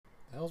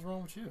hell's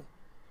wrong with you?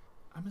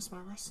 I miss my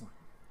wrestling.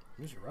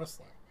 You miss your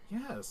wrestling.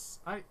 Yes,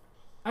 I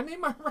need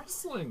my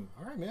wrestling.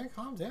 All right, man,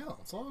 calm down.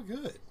 It's all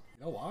good.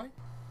 You know why?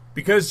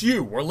 Because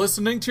you were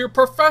listening to your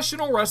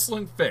professional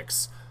wrestling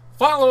fix.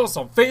 Follow us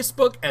on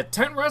Facebook at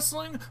 10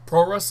 Wrestling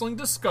Pro Wrestling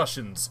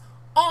Discussions,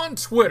 on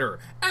Twitter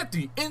at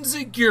the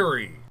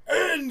Inziguri.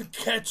 And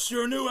catch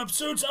your new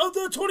episodes of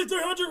the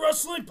 2300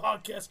 Wrestling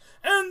Podcast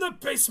and the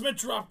Basement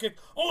Dropkick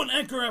on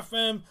Anchor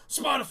FM,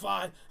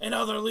 Spotify, and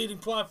other leading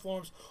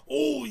platforms.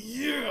 Oh,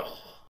 yeah!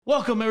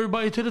 Welcome,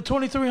 everybody, to the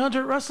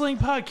 2300 Wrestling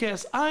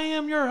Podcast. I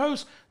am your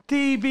host,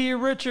 D.B.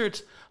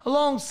 Richards,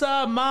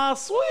 alongside my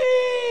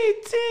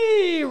sweet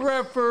tea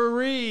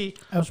referee,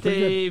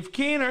 Dave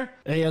Keener.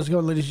 Hey, how's it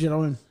going, ladies and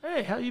gentlemen?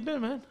 Hey, how you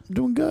been, man?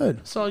 Doing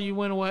good. Saw you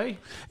went away.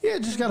 Yeah,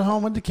 just got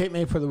home, went to Cape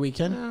May for the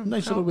weekend.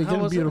 Nice little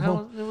weekend,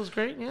 beautiful. It was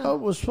great, yeah. Oh,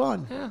 it was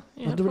fun. Yeah,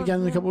 I'll do it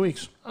again in a couple of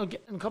weeks. Okay,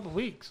 in a couple of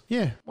weeks?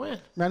 Yeah. When?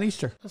 Around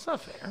Easter. That's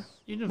not fair.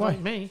 You didn't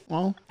invite me.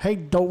 Well, hey,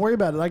 don't worry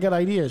about it. I got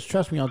ideas.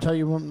 Trust me, I'll tell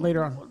you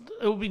later on.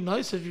 It would be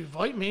nice if you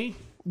invite me.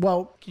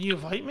 Well, can you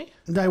invite me?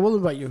 I will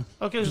invite you.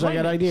 Okay, because I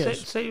got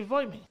ideas. Say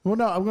invite me. Well,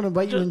 no, I'm going to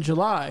invite you in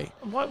July.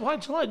 Why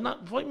July? Not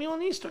invite me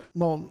on Easter.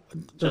 Well,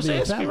 just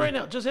ask me right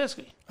now. Just ask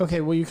me.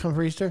 Okay, will you come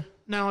for Easter?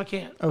 No, I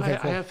can't. Okay,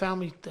 cool. I have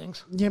family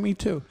things. Yeah, me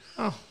too.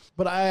 Oh.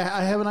 But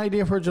I have an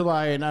idea for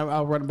July, and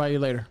I'll run it by you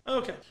later.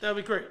 Okay, that'd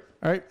be great.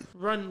 All right.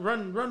 Run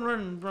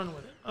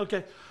with it.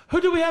 Okay. Who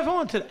do we have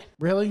on today?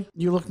 Really?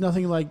 You look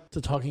nothing like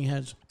the Talking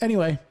Heads.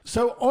 Anyway,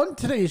 so on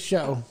today's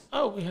show.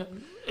 Oh,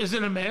 is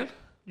it a man?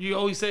 You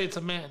always say it's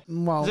a man.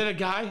 Well, is it a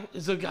guy?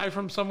 Is it a guy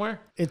from somewhere?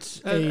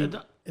 It's a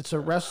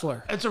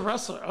wrestler. It's a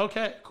wrestler.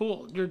 Okay,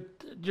 cool.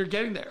 You're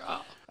getting there.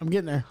 Oh. I'm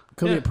getting there.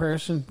 Could be a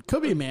person.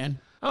 Could be a man.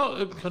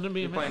 Oh, it couldn't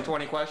be a man. Playing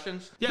 20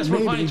 questions? Yes,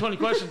 we're playing 20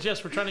 questions.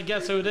 Yes, we're trying to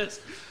guess who it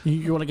is.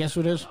 You want to guess who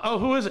it is? Oh,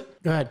 who is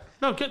it? Go ahead.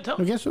 No, tell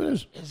me. Guess who it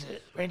is? Is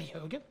it Randy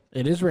Hogan?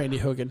 It is Randy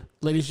Hogan.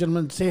 Ladies and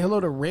gentlemen, say hello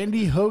to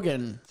Randy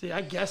Hogan. See,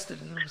 I guessed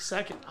it in a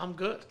second. I'm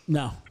good.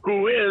 No.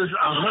 Who is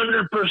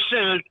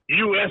 100%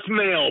 U.S.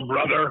 male,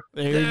 brother.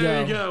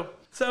 There you go.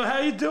 So how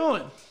you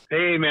doing?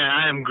 Hey, man,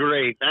 I am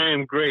great.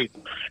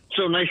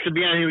 So nice to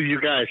be on here with you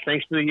guys.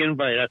 Thanks for the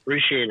invite. I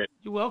appreciate it.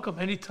 You're welcome.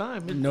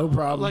 Anytime. No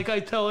problem. Like I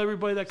tell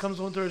everybody that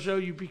comes onto our show,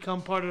 you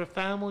become part of the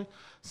family.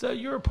 So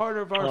you're a part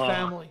of our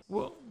family.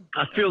 Well,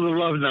 I feel the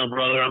love now,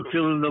 brother. I'm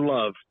feeling the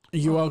love.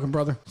 You're welcome,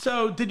 brother.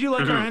 So did you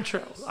like our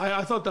intro?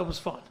 I thought that was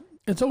fun.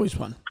 It's always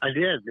fun. I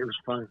did. It was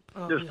fun.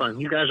 It was fun.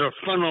 You guys are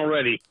fun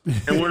already.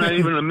 And we're not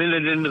even a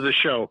minute into the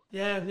show.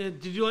 Yeah.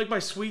 Did you like my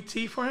sweet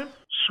tea for him?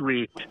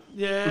 Sweet.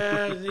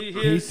 Yeah.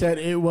 He said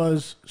it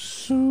was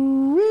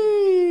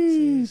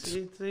sweet.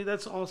 See,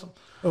 that's awesome.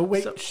 Oh,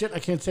 wait. Shit, I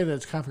can't say that.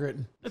 It's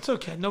copywritten. It's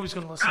okay. Nobody's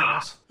going to listen to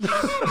us.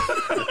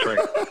 That's right.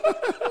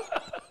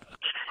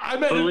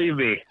 Believe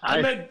me,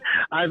 I've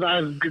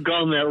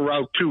gone that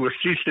route too with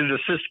cease and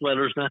desist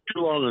letters not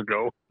too long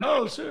ago.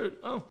 Oh, sure.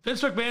 Oh,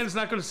 Vince McMahon is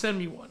not going to send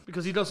me one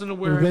because he doesn't know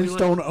where. Vince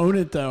don't own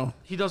it though.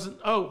 He doesn't.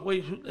 Oh,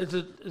 wait. Is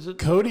it?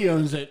 Cody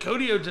owns it.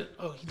 Cody owns it.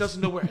 Oh, he doesn't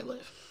know where I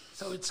live,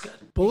 so it's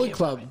good. Bullet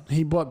Club.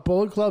 He bought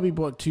Bullet Club. He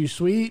bought Too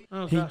Sweet.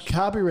 Oh, he gosh.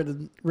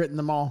 copywritten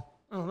them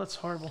all. Oh, that's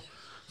horrible.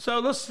 So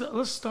let's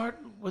start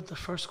with the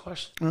first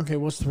question. Okay,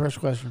 what's the first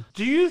question?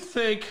 Do you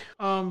think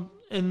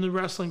in the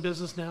wrestling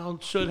business now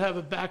should have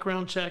a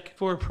background check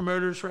for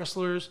promoters,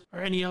 wrestlers, or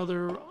any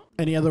other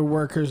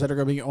workers that are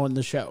going to be on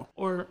the show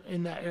or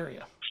in that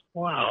area?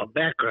 Wow,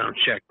 background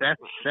check. That's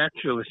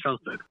really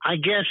something. I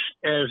guess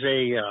it's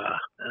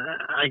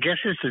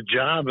a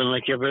job, and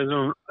like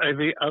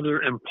every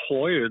other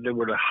employer that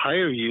were to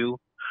hire you.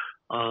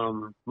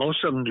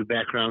 Most of them do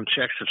background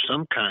checks of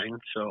some kind,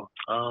 so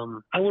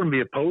I wouldn't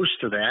be opposed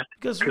to that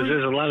because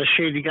there's a lot of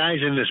shady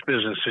guys in this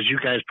business, as you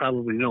guys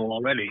probably know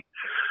already.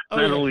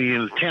 Not only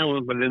in the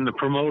talent, but in the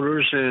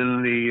promoters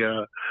and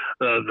the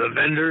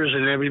vendors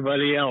and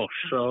everybody else.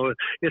 So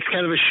it's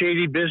kind of a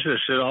shady business.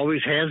 It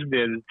always has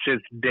been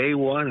since day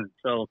one.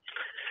 So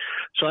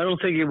I don't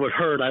think it would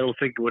hurt. I don't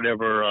think it would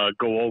ever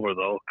go over,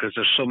 though, because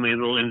there's so many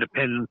little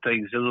independent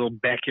things, the little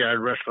backyard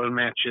wrestling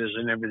matches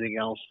and everything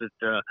else that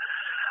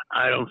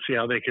I don't see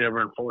how they could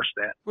ever enforce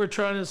that. We're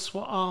trying to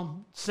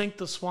sink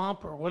the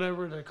swamp or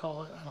whatever they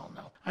call it. I don't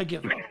know. I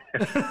give up.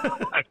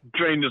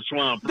 Drain the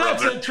swamp.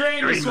 That's brother. it.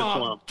 Drain the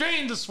swamp.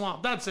 Drain the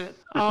swamp. That's it.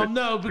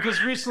 No,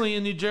 because recently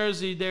in New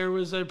Jersey there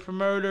was a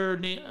promoter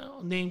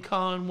named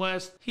Colin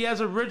West. He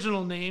has an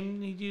original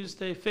name. He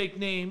used a fake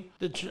name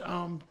to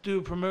do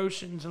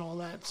promotions and all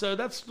that. So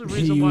that's the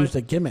reason why. He used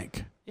a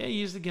gimmick. Yeah, he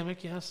used the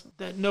gimmick, yes,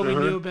 that nobody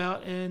knew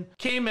about, and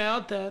came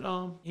out that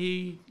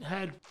he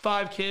had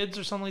 5 kids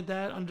or something like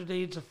that under the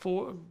age of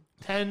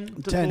 10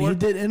 to 10. 4. He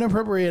did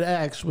inappropriate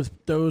acts with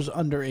those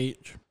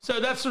underage. So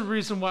that's the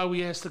reason why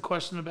we asked the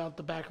question about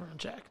the background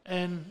check.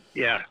 And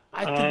yeah,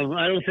 I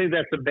don't think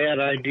that's a bad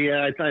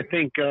idea. I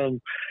think,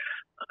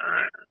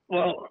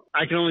 well,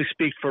 I can only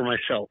speak for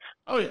myself.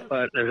 Oh yeah.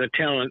 But as a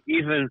talent,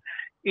 even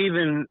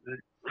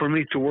for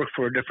me to work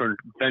for a different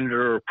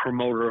vendor or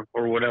promoter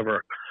or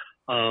whatever.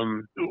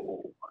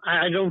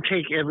 I don't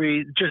take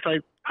just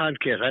like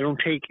podcasts, I don't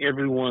take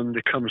everyone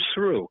that comes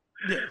through.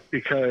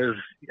 because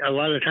a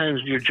lot of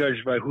times you're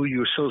judged by who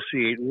you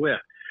associate with.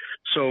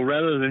 So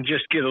rather than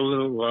just get a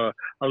little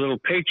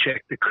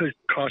paycheck that could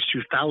cost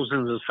you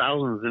thousands and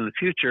thousands in the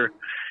future,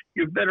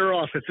 you're better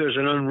off if there's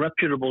an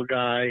unreputable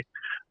guy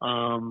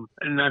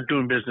and not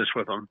doing business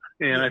with them.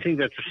 And I think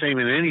that's the same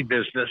in any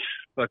business,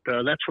 but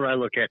that's what I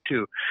look at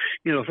too.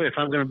 You know, if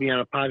I'm going to be on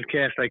a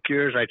podcast like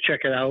yours, I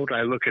check it out.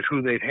 I look at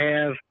who they'd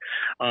have.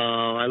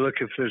 I look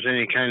if there's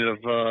any kind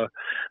of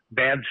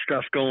bad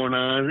stuff going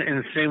on.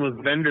 And same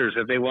with vendors.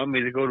 If they want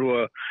me to go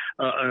to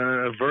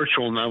a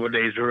virtual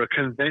nowadays or a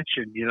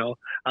convention, you know,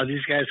 are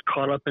these guys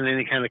caught up in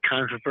any kind of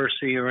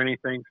controversy or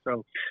anything?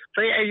 So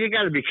yeah, you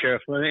got to be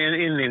careful in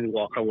any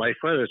walk of life,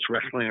 whether it's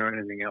wrestling or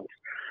anything else.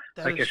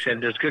 Like I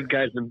said, there's good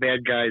guys and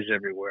bad guys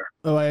everywhere.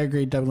 Oh, I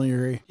agree. Definitely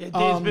agree. Yeah,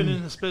 Dave's been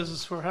in this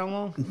business for how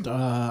long?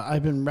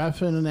 I've been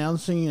reffing,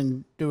 announcing,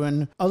 and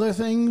doing other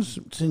things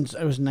since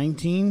I was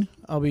 19.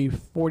 I'll be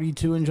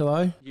 42 in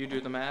July. You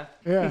do the math?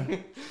 Yeah.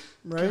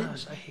 Right?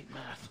 Gosh, I hate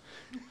math.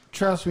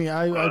 Trust me,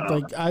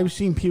 I've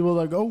seen people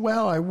that go,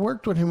 well, I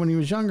worked with him when he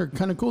was younger.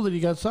 Kind of cool that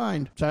he got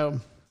signed. So,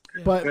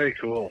 but very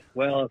cool.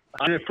 Well,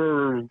 I'm it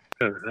for,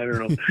 I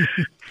don't know,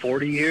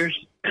 40 years.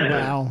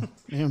 Wow.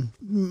 Yeah.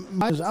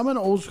 I'm an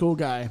old school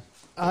guy.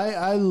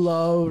 I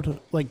loved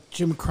like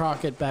Jim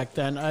Crockett back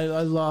then.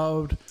 I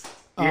loved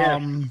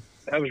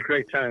that was a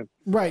great time.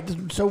 Right.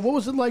 So what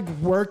was it like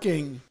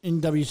working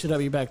in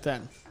WCW back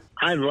then?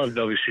 I loved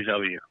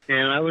WCW.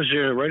 And I was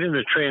there right in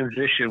the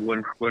transition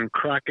when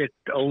Crockett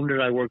owned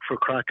it. I worked for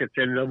Crockett's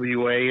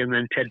NWA, and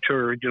then Ted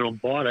Turner,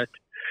 bought it.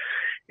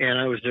 And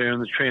I was there in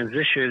the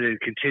transition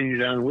and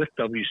continued on with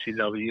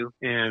WCW.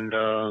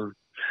 And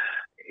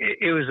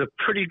it was a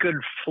pretty good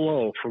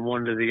flow from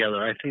one to the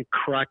other. I think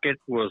Crockett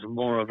was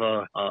more of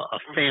a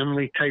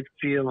family type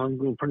feel. I'm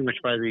going pretty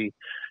much by the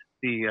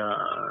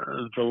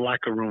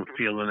locker room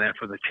feel in that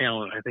for the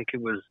talent. I think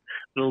it was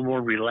a little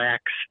more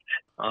relaxed.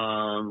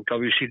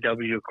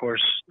 WCW, of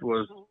course,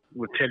 was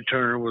with Ted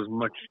Turner was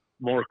much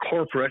more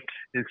corporate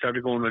and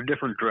started going a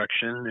different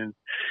direction.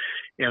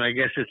 And I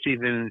guess it's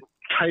even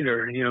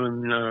tighter,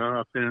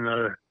 up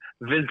in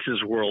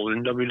Vince's world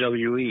in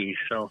WWE.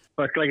 So,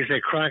 but like I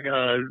said,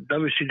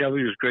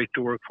 WCW was great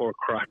to work for.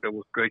 Crockett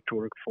was great to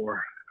work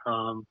for.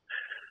 I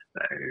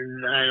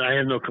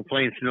had no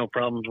complaints, no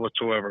problems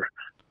whatsoever.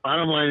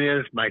 Bottom line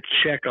is, my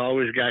check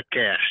always got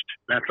cashed.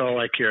 That's all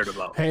I cared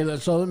about. Hey,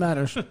 that's all that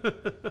matters.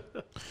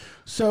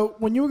 So,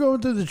 when you were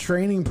going through the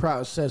training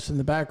process in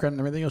the background and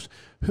everything else,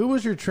 who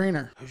was your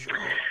trainer?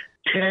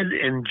 Ted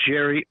and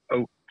Jerry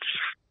Oates,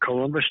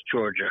 Columbus,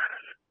 Georgia.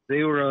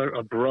 They were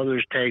a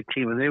brothers tag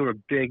team, and they were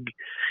big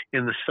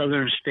in the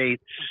southern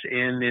states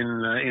and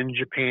in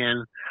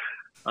Japan.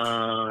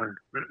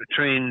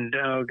 Trained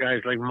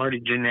guys like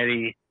Marty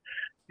Jannetty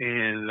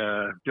and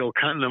the old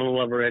Continental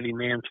Lover Eddie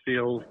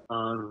Mansfield,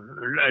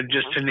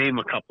 just to name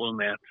a couple in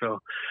that. So,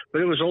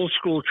 but it was old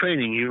school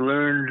training. You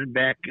learned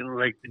back,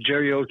 like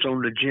Jerry Oates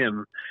owned a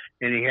gym,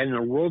 and he had an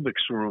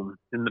aerobics room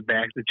in the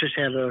back that just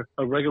had a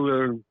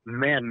regular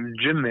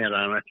gym mat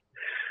on it.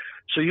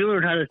 So you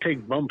learn how to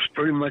take bumps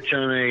pretty much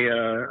on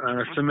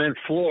a cement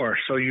floor.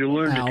 So you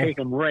learn to take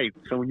them right.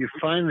 So when you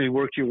finally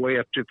work your way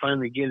up to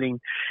finally getting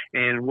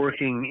and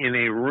working in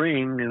a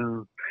ring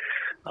and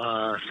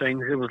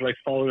things, it was like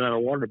falling on a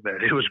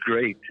waterbed. It was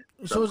great.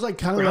 So it was like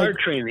kind of like hard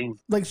training,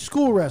 like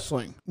school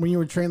wrestling when you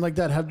were trained like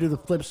that, how to do the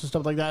flips and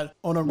stuff like that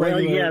on a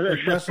regular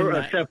wrestling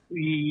mat.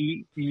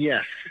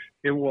 Yes.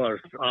 It was,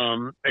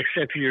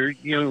 except you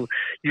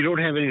don't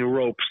have any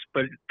ropes.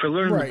 But for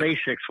learning the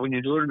basics, when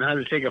you learn how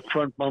to take a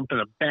front bump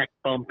and a back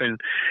bump and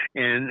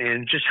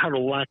just how to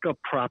lock up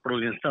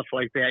properly and stuff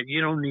like that,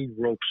 you don't need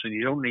ropes and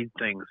you don't need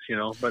things,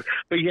 But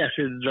yes,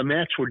 the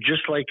mats were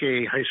just like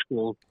a high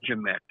school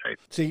gym mat type.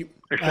 See,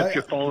 except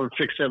you're falling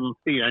 6-7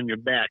 feet on your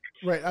back.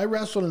 Right. I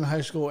wrestled in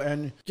high school,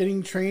 and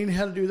getting trained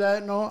how to do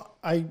that and all,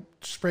 I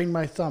sprained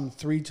my thumb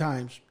 3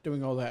 times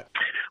doing all that.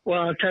 Well,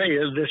 I'll tell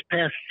you, this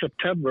past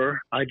September,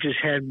 I just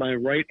had my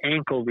right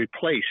ankle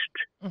replaced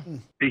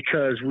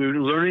because we were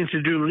learning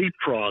to do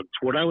leapfrogs.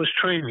 When I was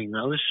training,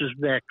 now this is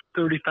back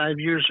 35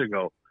 years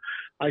ago,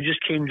 I just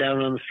came down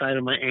on the side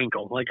of my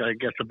ankle, like I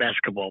guess a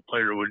basketball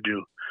player would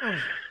do.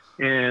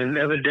 And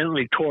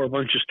evidently tore a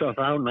bunch of stuff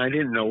out, and I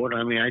didn't know it.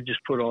 I mean, I just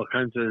put all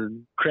kinds of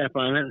crap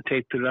on it and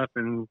taped it up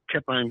and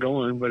kept on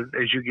going. But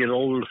as you get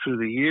older through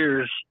the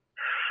years,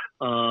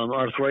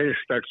 arthritis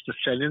starts to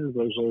set into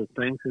those old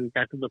things, and it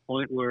got to the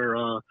point where,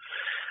 I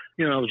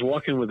was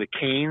walking with a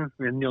cane,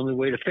 and the only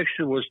way to fix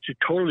it was to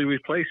totally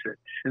replace it.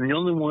 And the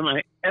only one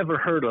I ever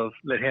heard of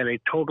that had a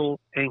total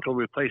ankle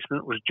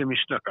replacement was Jimmy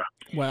Snuka.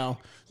 Wow.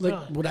 Like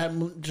what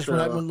happened with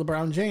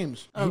LeBron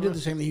James. He did the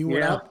same thing. He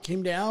went up,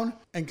 came down,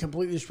 and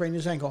completely sprained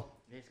his ankle.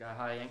 He's got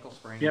high ankle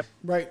sprains. Yep.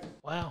 Right.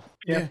 Wow.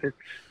 Yep.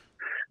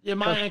 Yeah,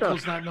 my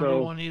ankle's not number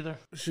one either.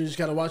 So you just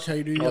got to watch how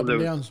you do your up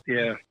and downs.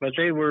 Yeah, but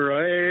they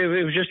were,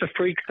 it was just a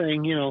freak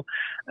thing,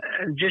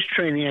 just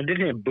training. I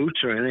didn't have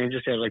boots or anything. I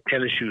just had like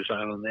tennis shoes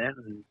on that.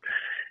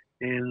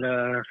 And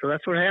so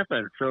that's what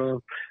happened.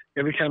 So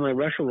every time I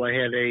wrestled, I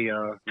had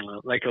a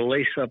like a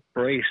lace-up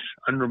brace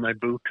under my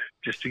boot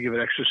just to give it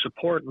extra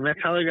support, and that's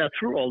how I got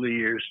through all the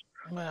years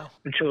Wow.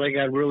 until I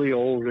got really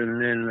old,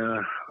 and then,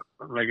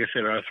 like I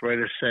said,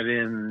 arthritis set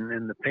in,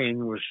 and the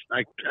pain was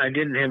I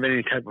didn't have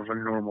any type of a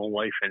normal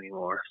life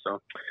anymore, so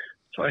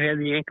I had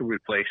the ankle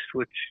replaced,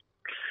 which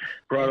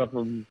brought up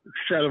a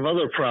set of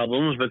other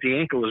problems, but the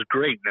ankle is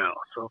great now.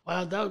 So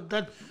Wow,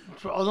 that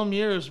for all them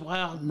years,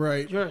 wow.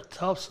 Right. You're a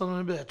tough son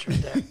of a bitch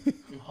right there.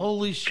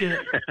 Holy shit.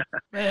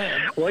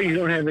 Man. well, you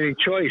don't have any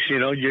choice, you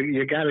know.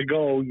 You got to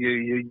go.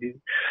 You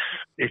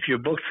if you're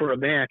booked for a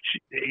match,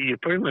 you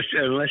pretty much,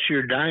 unless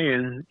you're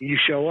dying, you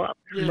show up.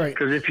 Yeah. Right.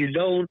 Because if you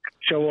don't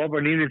show up,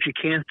 and even if you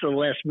cancel the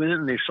last minute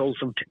and they sold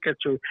some tickets,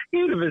 or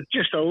even if it's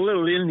just a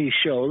little indie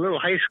show, a little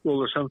high school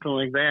or something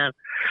like that,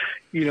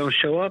 you don't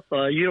show up,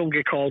 you don't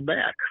get called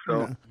back.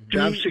 So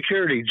job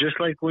security, just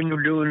like when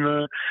you're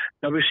doing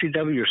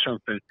WCW or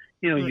something.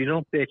 You know, you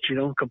don't bitch, you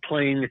don't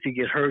complain. If you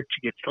get hurt,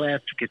 you get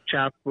slapped, you get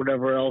chopped,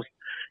 whatever else.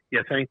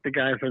 You thank the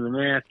guy for the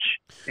match,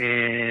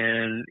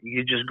 and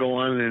you just go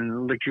on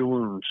and lick your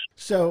wounds.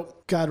 So,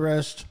 God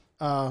rest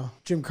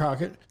Jim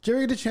Crockett. Did you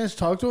ever get a chance to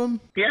talk to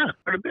him? Yeah,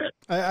 quite a bit.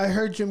 I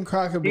heard Jim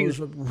Crockett was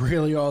a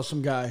really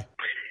awesome guy.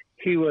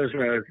 He was,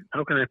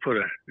 how can I put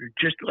it,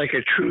 just like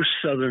a true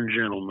Southern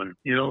gentleman.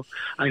 You know,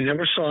 I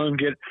never saw him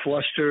get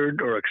flustered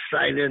or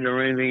excited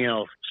or anything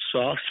else.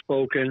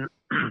 Soft-spoken.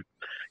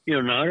 You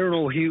know, now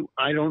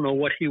I don't know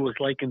what he was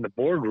like in the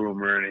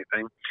boardroom or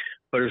anything,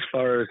 but as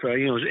far as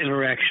you know, his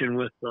interaction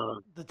with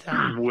The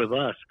town. with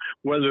us,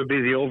 whether it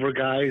be the over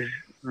guys,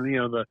 you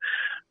know,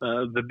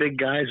 the big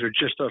guys, or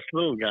just us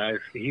little guys,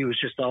 he was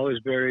just always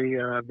very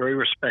very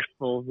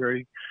respectful,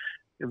 very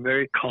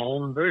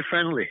calm, very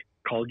friendly.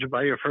 Called you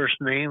by your first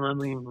name. I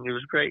mean, it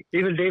was great.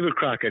 Even David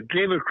Crockett.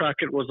 David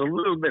Crockett was a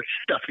little bit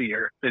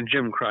stuffier than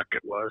Jim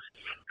Crockett was,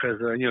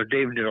 because you know,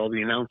 David did all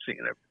the announcing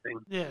and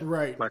everything. Yeah.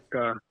 Right. But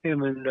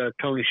him and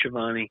Tony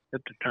Schiavone at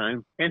the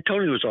time, and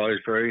Tony was always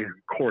very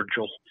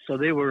cordial. So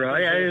they were,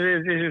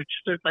 it was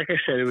just, like I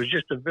said, it was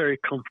just a very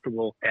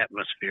comfortable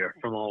atmosphere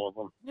from all of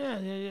them. Yeah.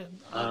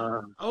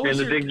 And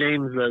the big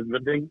names,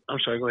 I'm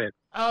sorry, go ahead.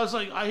 I was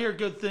like, I hear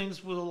good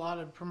things with a lot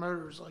of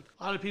promoters. Like,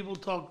 a lot of people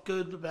talk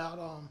good about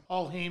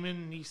Paul Heyman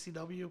and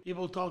ECW.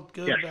 People talk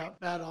good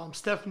about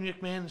Stephanie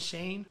McMahon and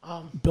Shane.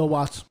 Bill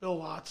Watts. Bill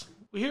Watts.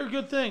 We hear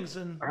good things,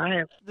 and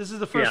Right. this is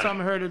the first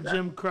time I heard a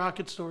Jim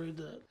Crockett story,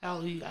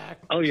 how he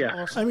acted. Oh,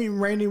 yeah. Awesome. I mean,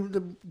 Randy,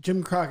 the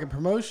Jim Crockett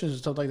promotions and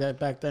stuff like that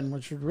back then,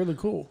 which was really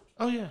cool.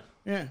 Oh, yeah.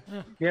 Yeah.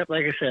 Yep,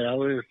 like I said, I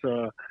was.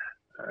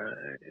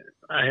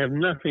 I have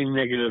nothing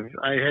negative.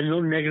 I had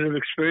no negative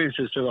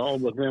experiences at all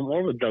with them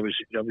or with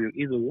WCW,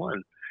 either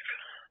one.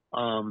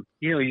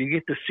 You know, you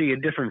get to see a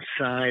different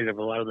side of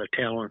a lot of the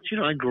talents. You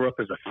know, I grew up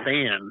as a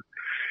fan,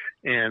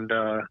 and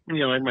you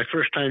know, like my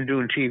first time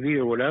doing TV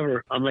or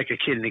whatever, I'm like a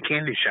kid in a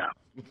candy shop.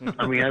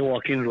 I mean, I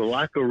walk into a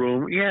locker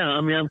room. Yeah,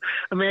 I mean,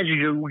 imagine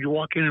you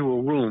walk into a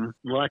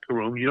locker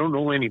room, you don't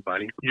know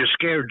anybody, you're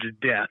scared to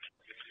death.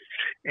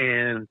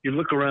 And you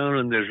look around,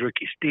 and there's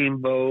Ricky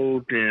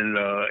Steamboat,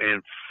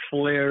 and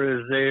Flair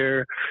is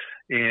there,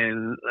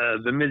 and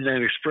the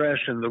Midnight Express,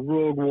 and the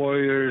Road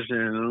Warriors,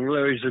 and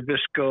Larry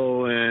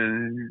Zbyszko,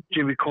 and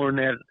Jimmy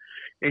Cornette,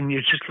 and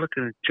you're just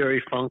looking at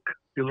Jerry Funk.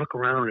 You look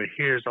around, and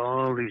here's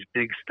all these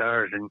big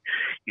stars, and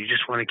you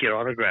just want to get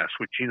autographs,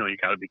 which, you know, you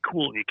got to be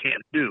cool, and you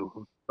can't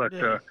do. But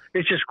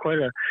it's just quite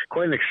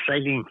an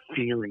exciting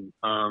feeling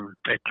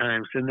at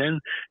times. And then,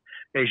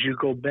 as you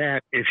go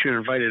back, if you're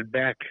invited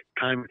back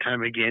time and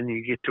time again,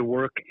 you get to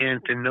work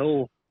and to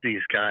know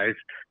these guys,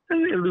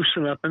 and they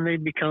loosen up, and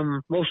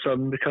most of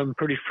them become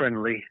pretty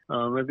friendly.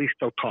 At least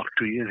they'll talk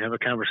to you and have a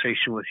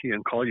conversation with you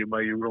and call you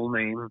by your real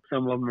name.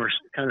 Some of them are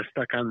kind of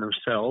stuck on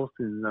themselves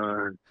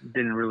and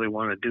didn't really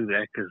want to do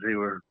that because they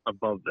were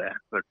above that.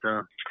 But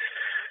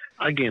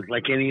again,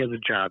 like any other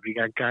job, you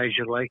got guys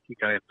you like, you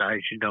got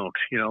guys you don't.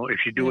 You know,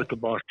 if you do what the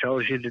boss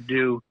tells you to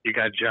do, you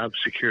got job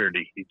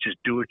security. You just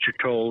do what you're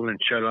told and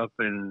shut up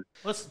and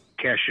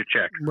cash your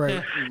check.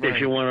 Right.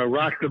 If you want to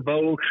rock the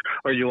boat,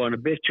 or you want to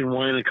bitch and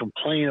whine and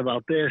complain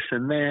about this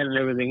and that and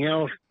everything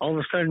else, all of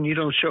a sudden you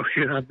don't show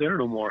you're not there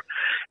no more.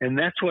 And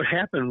that's what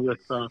happened with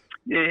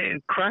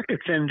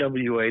Crockett's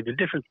NWA. The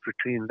difference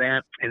between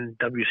that and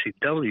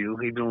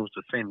WCW, even though it was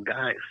the same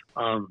guys,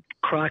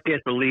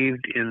 Crockett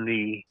believed in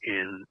the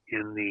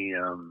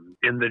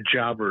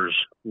jobber's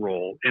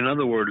role. In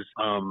other words,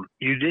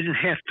 you didn't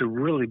have to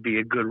really be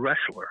a good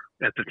wrestler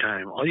at the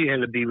time. All you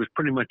had to be was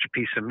pretty much a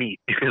piece of meat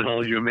in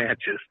all your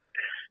matches.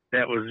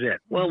 That was it.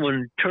 Well,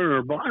 when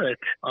Turner bought it,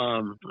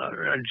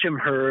 Jim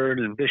Herd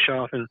and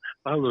Bischoff and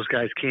all those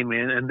guys came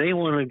in, and they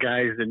wanted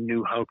guys that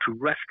knew how to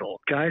wrestle,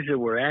 guys that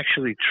were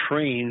actually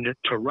trained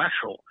to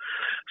wrestle.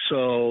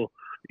 So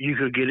you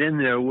could get in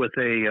there with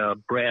a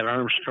Brad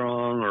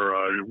Armstrong or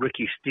a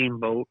Ricky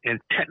Steamboat and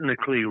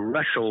technically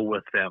wrestle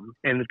with them.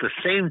 And at the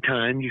same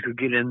time, you could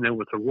get in there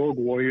with the Road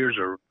Warriors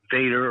or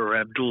Vader or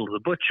Abdul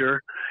the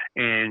Butcher,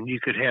 and you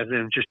could have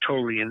them just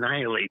totally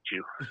annihilate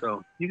you.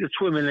 So you could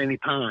swim in any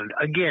pond.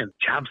 Again,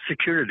 job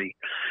security.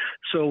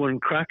 So when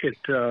Crockett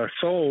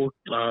sold,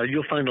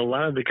 you'll find a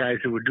lot of the guys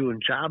that were doing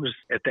jobs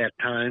at that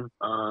time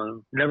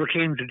never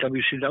came to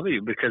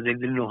WCW because they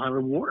didn't know how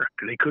to work.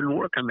 They couldn't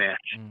work a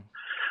match.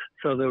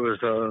 So there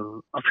was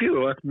a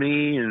few of us,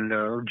 me and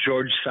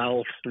George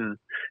South and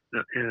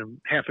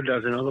half a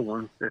dozen other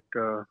ones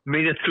that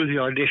made it through the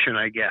audition,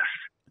 I guess.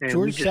 And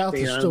George South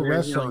is still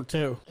wrestling,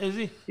 too. Is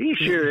he? He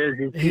sure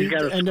is. He's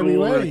got a NWA.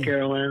 school in the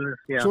Carolinas.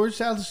 Yeah. George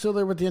South is still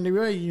there with the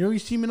NWA. You know who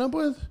he's teaming up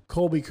with?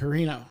 Colby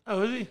Carino.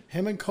 Oh, is he?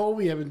 Him and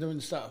Colby have been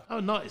doing stuff. Oh,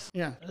 nice.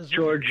 Yeah.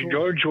 George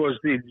was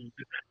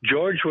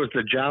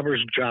the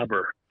jobber's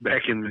jobber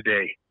back in the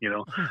day. You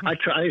know,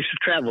 I used to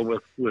travel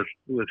with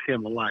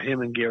him a lot.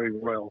 Him and Gary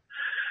Royal.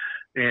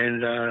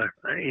 And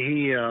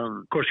he,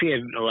 of course, he had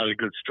a lot of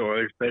good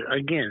stories. But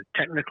again,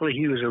 technically,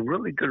 he was a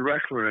really good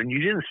wrestler, and you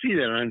didn't see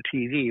that on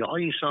TV. All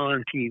you saw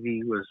on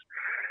TV was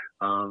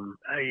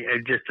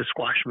just the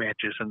squash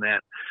matches and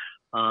that.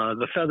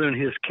 The feather in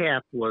his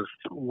cap was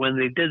when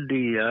they did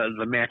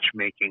the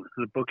matchmaking.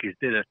 The bookies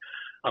did it.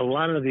 A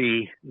lot of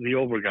the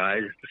over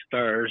guys, the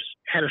stars,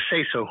 had to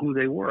say so who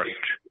they worked.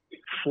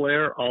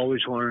 Flair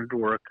always wanted to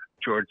work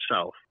George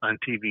South on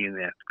TV and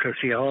that because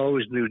he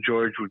always knew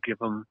George would give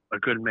him a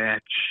good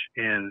match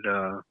and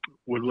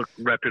would look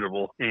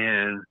reputable.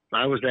 And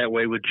I was that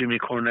way with Jimmy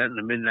Cornette and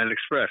the Midnight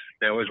Express.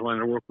 They always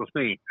wanted to work with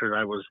me because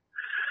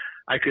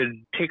I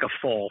could take a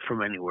fall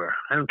from anywhere.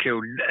 I don't care.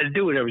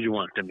 Do whatever you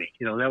want to me.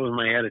 You know, that was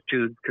my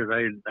attitude because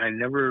I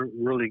never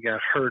really got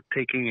hurt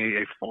taking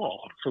a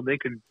fall. So they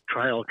could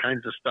try all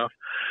kinds of stuff.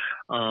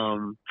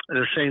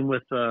 The same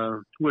with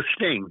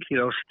Sting. You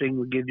know, Sting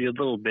would give you a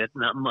little bit,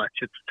 not much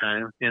at the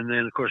time. And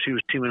then, of course, he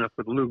was teaming up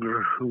with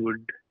Luger, who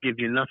would give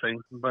you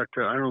nothing. But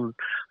I don't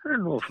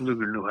know if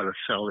Luger knew how to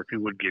sell if he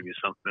would give you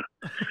something.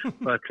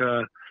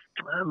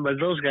 But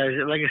those guys,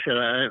 like I said,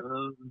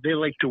 they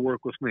like to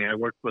work with me. I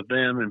worked with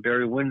them and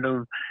Barry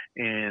Windham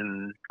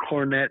and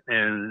Cornette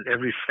and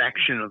every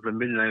faction of the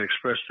Midnight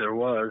Express there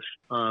was,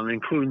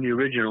 including the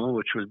original,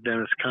 which was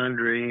Dennis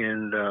Condrey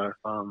and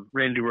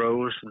Randy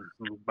Rose.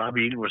 And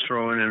Bobby Eaton was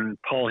throwing in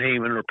Paul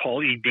Heyman or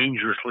Paul E.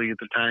 Dangerously at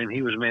the time.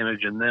 He was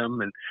managing them.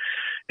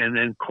 And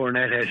then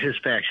Cornette had his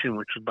faction,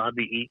 which was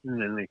Bobby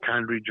Eaton, and then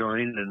Condrey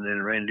joined, and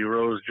then Randy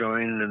Rose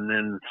joined, and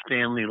then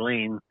Stanley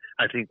Lane,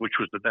 I think, which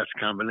was the best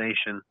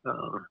combination,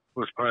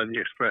 was part of the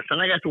Express.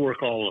 And I got to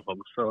work all of them.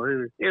 So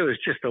it was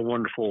just a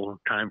wonderful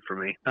time for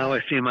me. Now I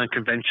see them on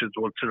conventions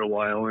once in a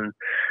while, and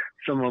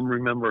some of them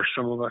remember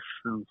some of us,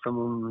 and some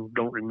of them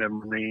don't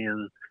remember me.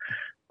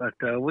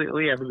 But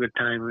we have a good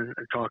time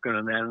talking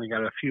on that, and we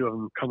got a few of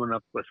them coming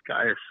up with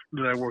guys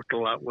that I worked a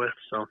lot with.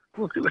 So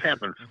we'll see what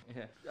happens.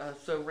 Yeah.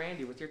 So,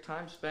 Randy, with your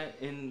time spent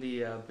in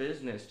the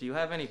business, do you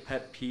have any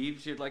pet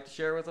peeves you'd like to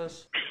share with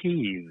us?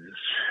 Peeves?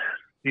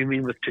 You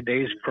mean with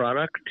today's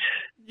product?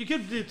 You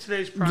could do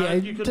today's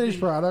product. Yeah, today's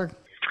product.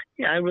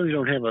 Yeah, I really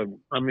don't have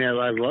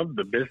I love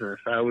the business.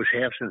 I always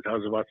have since I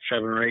was about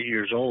 7 or 8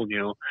 years old, you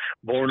know,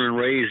 born and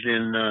raised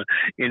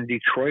in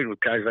Detroit with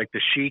guys like the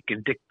Sheik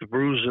and Dick the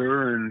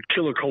Bruiser and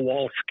Killer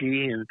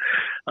Kowalski. And,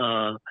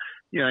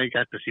 you know, I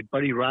got to see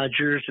Buddy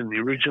Rogers and the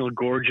original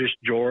Gorgeous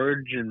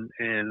George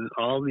and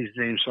all these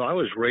names. So I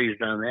was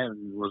raised on that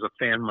and was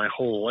a fan my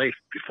whole life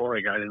before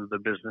I got into the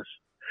business.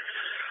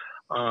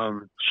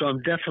 So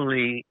I'm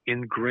definitely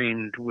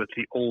ingrained with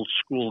the old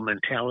school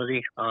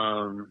mentality.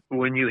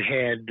 When you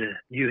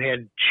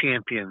had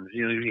champions,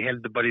 you know, you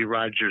had the Buddy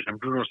Rogers and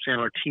Bruno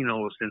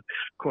Sammartinos and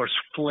of course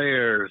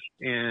Flairs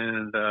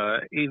and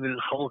even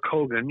Hulk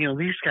Hogan. You know,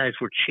 these guys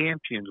were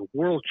champions,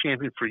 world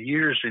champion for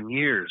years and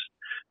years.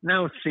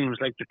 Now it seems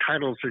like the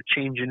titles are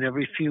changing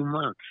every few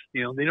months.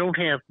 You know, they don't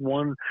have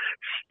one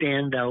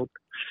standout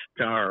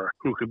star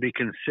who could be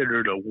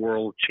considered a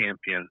world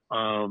champion.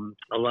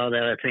 A lot of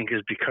that, I think,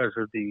 is because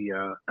of the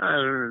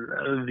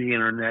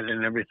internet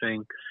and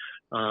everything.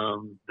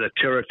 The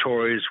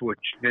territories which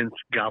Vince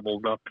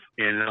gobbled up,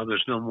 and now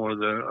there's no more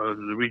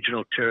the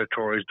regional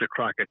territories, the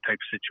Crockett type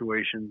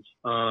situations.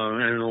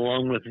 And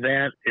along with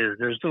that is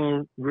there's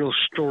no real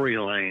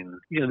storyline.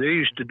 You know, there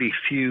used to be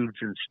feuds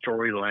and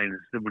storylines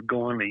that would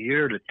go on a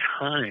year at a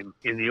time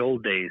in the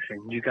old days,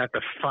 and you got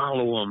to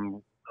follow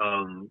them.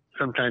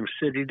 Sometimes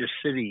city to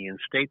city and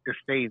state to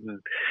state,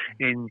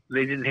 and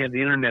they didn't have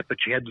the internet, but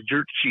you had the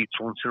dirt sheets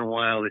once in a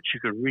while that you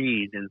could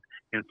read and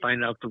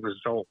find out the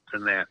results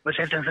and that. But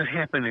that doesn't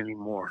happen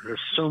anymore. There's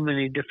so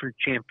many different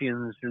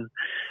champions,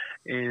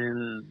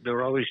 and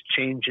they're always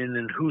changing,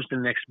 and who's the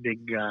next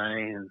big guy.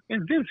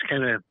 And Vince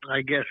kind of,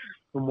 I guess,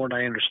 from what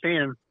I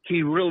understand,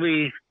 he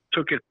really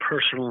took it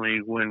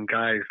personally when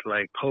guys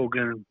like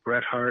Hogan,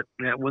 Bret Hart,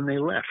 when they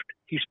left.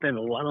 He spent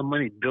a lot of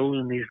money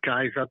building these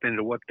guys up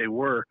into what they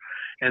were,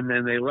 and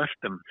then they left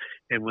them.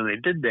 And when they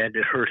did that,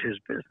 it hurt his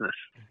business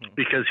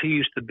because he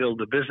used to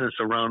build a business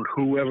around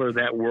whoever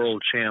that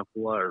world champ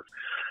was.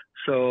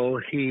 So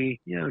he,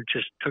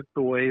 just took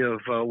the way of,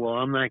 well,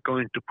 I'm not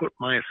going to put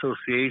my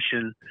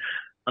association,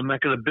 I'm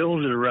not going to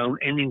build it around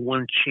any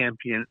one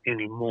champion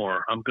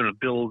anymore. I'm going to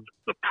build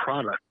the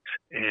product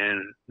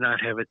and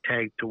not have it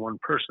tagged to one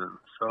person.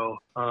 So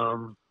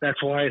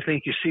that's why I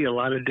think you see a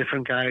lot of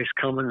different guys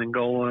coming and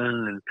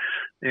going,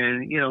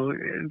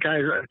 and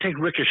guys, take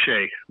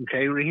Ricochet.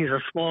 Okay, he's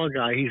a small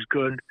guy, he's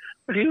good,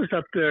 but he was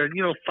up there,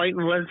 fighting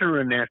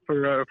Lesnar in that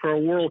for a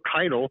world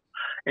title,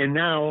 and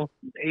now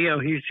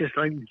he's just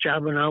like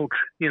jobbing out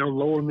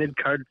lower mid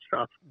card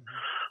stuff.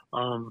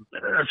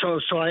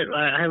 So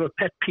I have a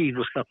pet peeve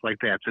with stuff like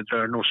that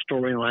there are no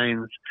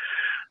storylines.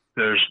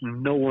 There's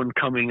no one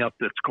coming up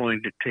that's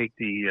going to take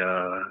the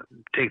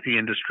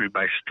industry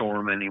by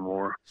storm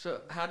anymore.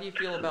 So how do you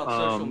feel about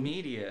social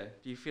media?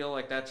 Do you feel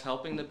like that's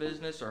helping the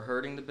business or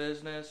hurting the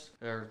business?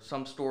 Or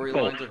some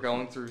storylines are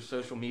going through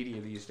social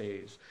media these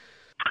days?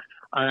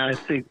 I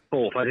think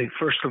both. I think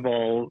first of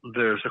all,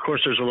 there's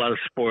a lot of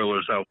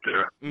spoilers out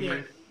there,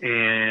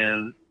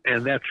 and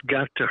that's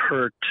got to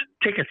hurt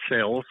ticket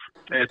sales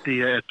at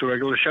the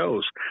regular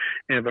shows.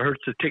 And if it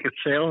hurts the ticket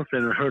sales,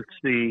 then it hurts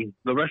the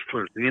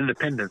wrestlers, the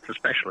independents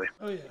especially.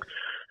 Oh yeah.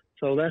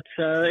 So that's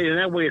in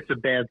that way, it's a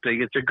bad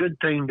thing. It's a good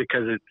thing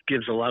because it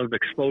gives a lot of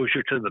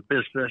exposure to the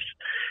business.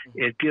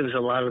 It gives a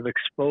lot of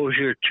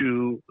exposure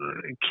to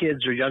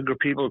kids or younger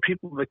people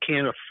that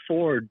can't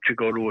afford to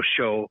go to a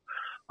show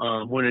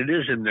when it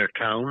is in their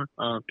town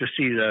to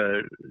see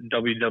the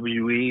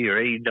WWE or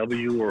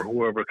AEW or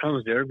whoever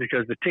comes there,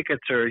 because the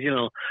tickets are,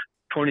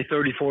 $20,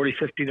 $30, $40,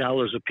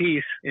 $50 a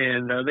piece,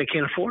 and they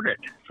can't afford it.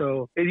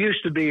 So it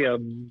used to be a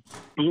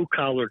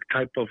blue-collar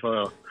type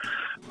of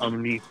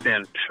an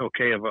event,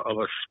 okay, of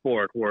a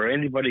sport where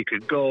anybody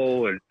could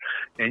go, and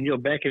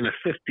back in the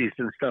 50s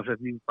and stuff,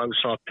 if you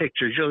saw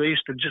pictures, they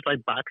used to, just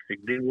like boxing,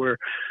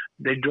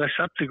 they dress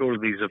up to go to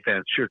these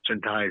events, shirts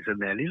and ties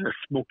and that, in a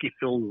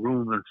smoky-filled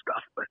room and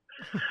stuff. But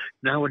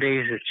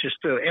nowadays, it's just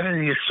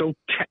everything is so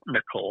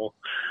technical.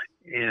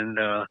 And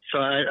so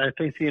I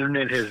think the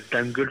internet has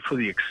done good for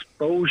the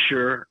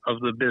exposure of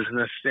the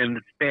business, and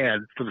it's bad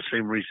for the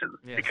same reason,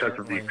 because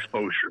of the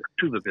exposure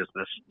to the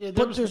business. Yeah,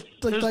 but there's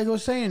like I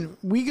was saying,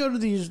 we go to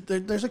these.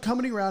 There's a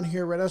company around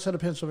here right outside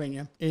of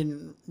Pennsylvania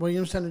in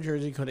Williamstown, New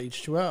Jersey, called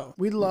H2O.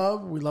 We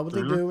love what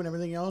they do and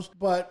everything else,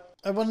 but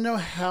I want to know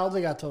how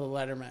they got to the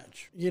ladder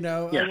match.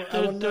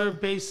 They're a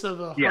base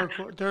of a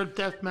hardcore. They're a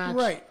death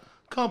match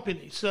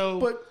company,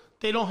 so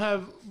they don't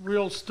have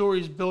real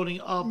stories building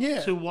up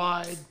to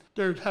why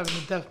they're having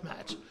a death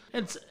match.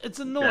 It's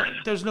annoying.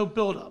 There's no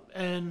build up,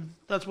 and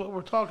that's what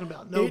we're talking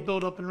about. No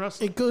build up in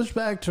wrestling. It goes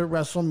back to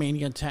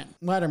WrestleMania 10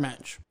 ladder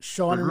match.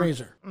 Shawn and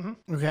Razor.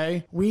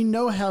 Okay, we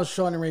know how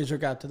Shawn and Razor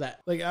got to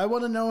that. Like, I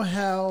want to know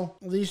how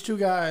these two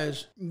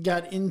guys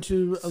got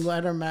into a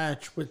ladder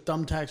match with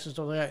thumbtacks and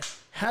stuff like that.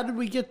 How did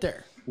we get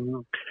there?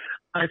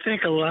 I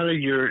think a lot of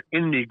your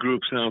indie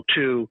groups now,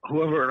 too,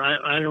 whoever,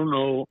 I don't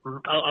know,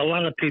 a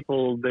lot of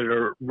people that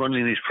are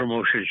running these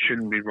promotions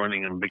shouldn't be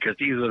running them, because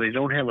either they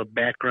don't have a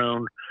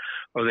background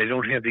or they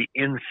don't have the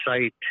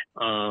insight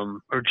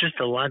or just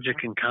the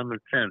logic and common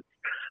sense.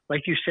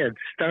 Like you said,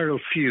 start a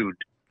feud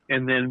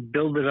and then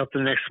build it up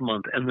the next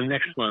month and the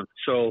next month.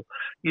 So,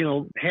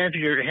 have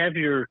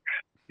your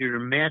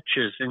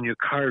matches and your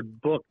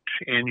card booked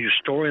and your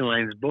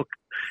storylines booked,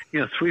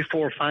 3,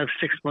 4, 5,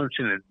 6 months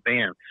in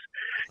advance,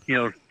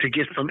 to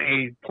get from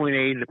point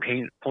A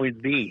to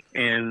point B.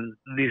 And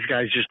these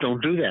guys just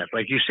don't do that.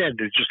 Like you said,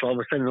 they're just all of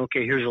a sudden,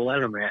 okay, here's a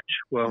ladder match.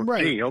 Well,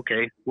 gee,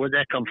 okay, where'd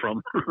that come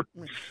from?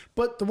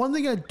 But the one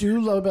thing I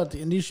do love about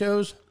the indie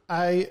shows,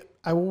 I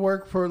will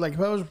work for, like,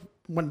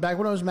 back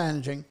when I was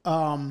managing,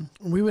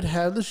 we would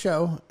have the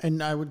show,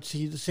 and I would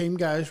see the same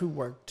guys who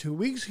worked 2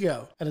 weeks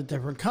ago at a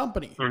different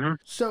company.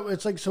 So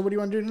it's like, so what do you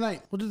want to do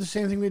tonight? We'll do the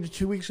same thing we did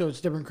 2 weeks ago. It's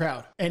a different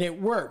crowd. And it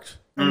worked.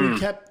 And we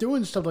kept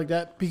doing stuff like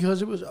that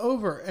because it was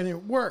over and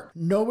it worked.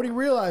 Nobody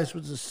realized it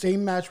was the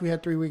same match we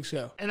had 3 weeks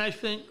ago. And I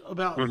think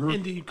about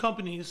indie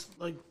companies,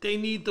 like, they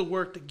need to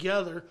work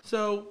together.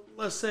 So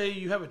let's say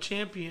you have a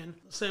champion,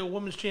 let's say a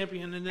women's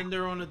champion, and then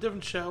they're on a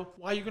different show.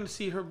 Why are you going to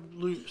see her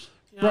lose?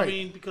 You know what I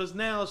mean? Because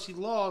now she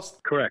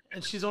lost. Correct.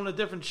 And she's on a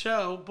different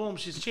show. Boom,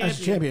 she's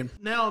champion.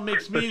 Now it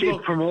makes me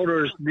look...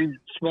 These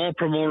small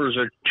promoters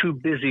are too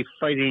busy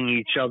fighting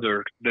each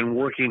other than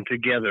working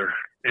together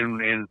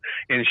and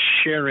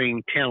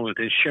sharing talent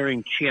and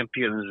sharing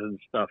champions and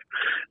stuff.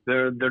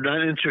 They're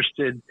not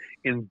interested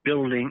in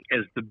building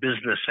as the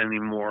business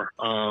anymore.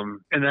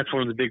 And that's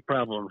one of the big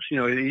problems.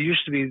 It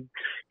used to be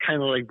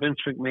kind of like Vince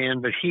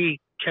McMahon, but he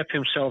kept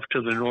himself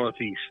to the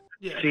Northeast.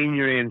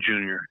 Senior and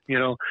junior,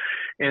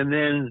 and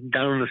then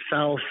down in the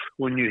South,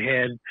 when you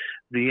had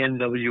the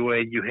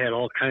NWA, you had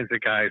all kinds of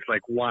guys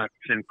like Watts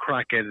and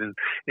Crockett and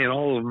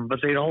all of them, but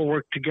they'd all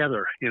work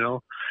together,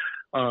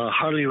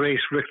 Harley Race,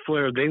 Ric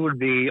Flair, they would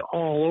be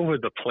all over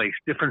the place,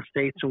 different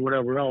states and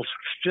whatever else,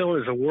 still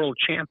as a world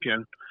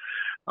champion,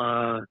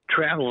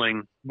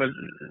 traveling. But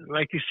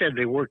like you said,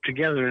 they worked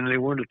together, and they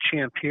weren't a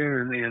champ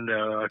here and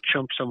a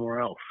chump somewhere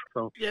else.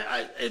 So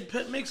Yeah,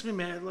 it makes me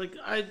mad. Like,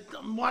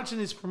 I'm watching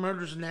these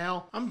promoters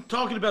now. I'm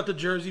talking about the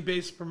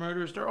Jersey-based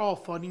promoters. They're all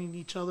fighting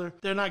each other.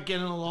 They're not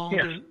getting along,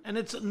 Yeah. and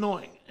it's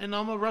annoying. And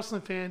I'm a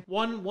wrestling fan.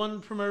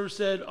 One promoter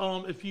said,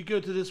 if you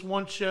go to this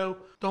one show,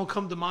 don't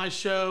come to my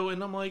show.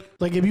 And I'm like,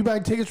 Like, if you buy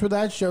tickets for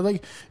that show,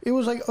 like, it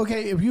was like,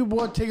 okay, if you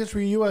bought tickets for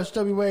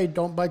USWA,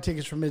 don't buy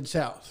tickets for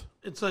Mid-South.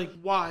 it's like,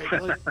 why?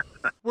 Like,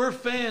 we're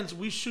fans.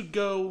 We should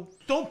go.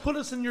 Don't put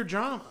us in your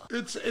drama.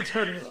 It's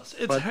hurting us.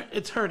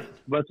 It's hurting.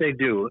 but they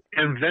do,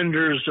 and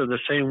vendors are the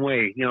same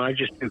way. I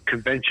just do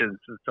conventions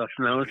and stuff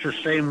now. It's the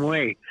same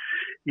way.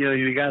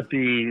 You got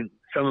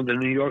some of the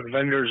New York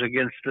vendors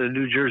against the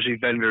New Jersey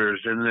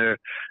vendors, and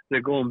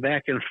they're going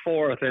back and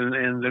forth,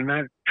 and they're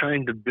not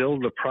trying to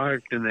build a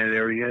product in that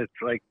area.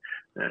 It's like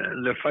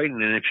they're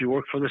fighting, and if you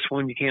work for this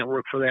one, you can't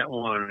work for that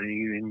one,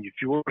 and if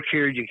you work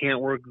here, you can't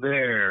work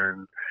there,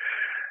 and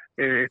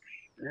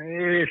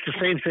it's the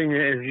same thing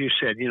as you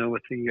said,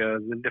 with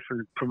the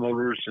different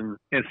promoters and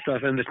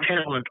stuff, and the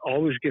talent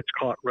always gets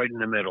caught right in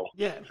the middle.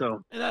 Yeah.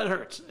 So and that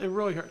hurts. It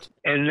really hurts.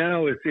 and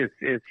now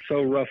it's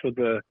so rough with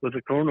the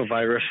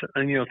coronavirus,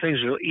 and things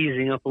are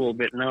easing up a little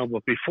bit now.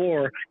 But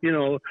before,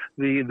 the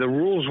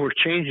rules were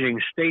changing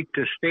state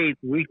to state,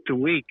 week to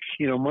week,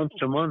 month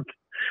to month.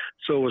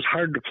 So it was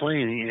hard to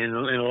plan, and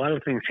a lot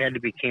of things had to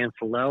be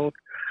canceled out.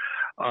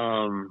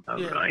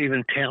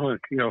 Even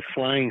talent,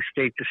 flying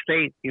state to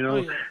state.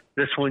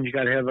 This one you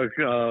got to have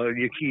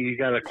you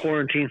got to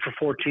quarantine for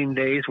 14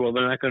 days. Well,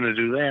 they're not going to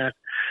do that.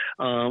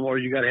 Or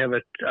you got to have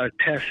a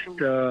test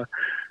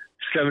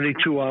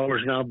 72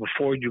 hours now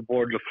before you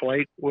board the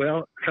flight.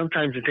 Well,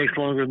 sometimes it takes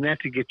longer than that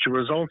to get your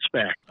results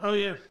back. Oh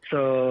yeah.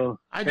 So,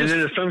 and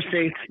then in some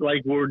states,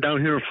 like we're down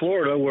here in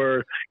Florida,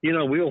 where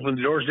we open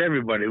the doors to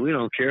everybody. We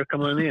don't care.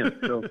 Come on in.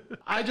 So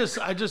I just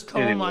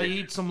told them I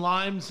eat some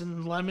limes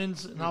and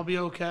lemons, and I'll be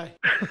okay.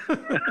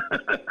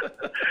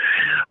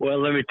 Well,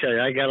 let me tell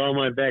you, I got all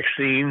my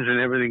vaccines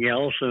and everything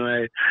else,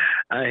 and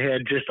I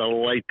had just a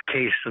light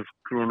case of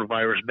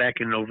coronavirus back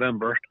in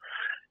November.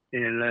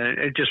 And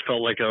it just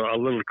felt like a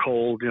little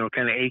cold,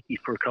 kind of achy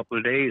for a couple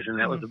of days, and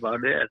that was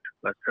about it.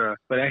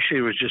 But actually,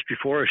 it was just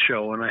before a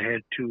show, and I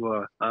had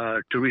to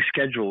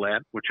reschedule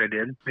that, which I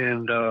did.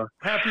 And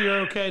happy you're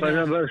okay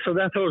now. So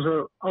that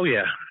was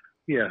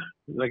yeah.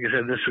 Like I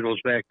said, this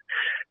goes back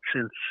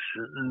since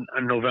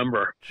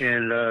November,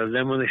 and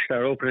then when they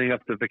start opening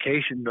up the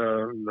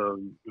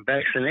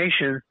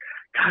vaccination,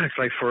 God, it's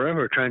like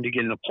forever trying to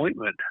get an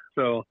appointment.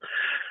 So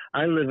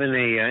I live in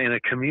a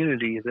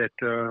community that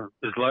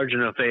is large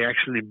enough. They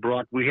actually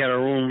we had our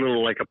own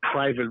little, like a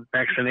private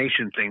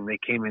vaccination thing. They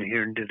came in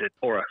here and did it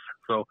for us.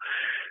 So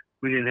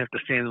we didn't have to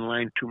stand in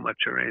line too much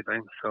or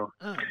anything. So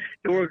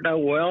it worked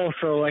out well.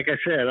 So like I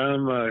said,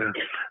 I'm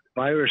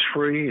virus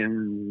free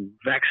and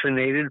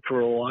vaccinated for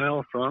a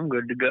while, so I'm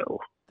good to go.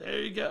 There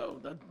you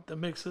go. That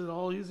makes it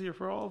all easier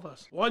for all of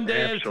us. One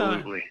day at a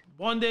time.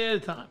 One day at a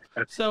time.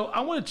 So I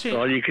want to change.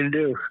 That's all you can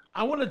do.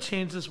 I want to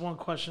change this one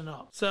question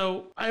up.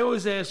 So I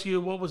always ask you,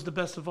 what was the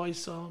best advice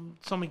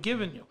someone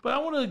given you? But I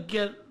want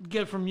to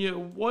get from you,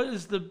 what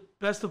is the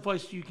best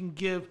advice you can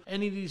give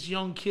any of these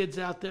young kids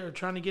out there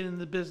trying to get into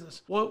the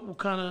business? What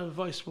kind of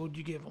advice would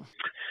you give them?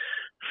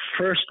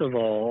 First of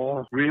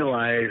all,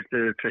 realize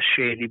that it's a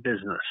shady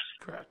business.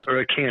 Correct. Or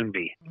it can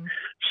be. Mm-hmm.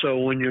 So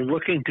when you're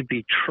looking to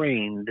be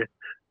trained,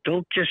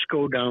 don't just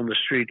go down the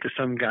street to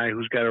some guy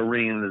who's got a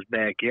ring in his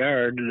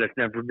backyard that's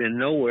never been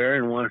nowhere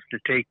and wants to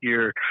take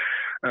your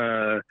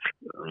 $500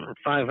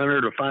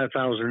 or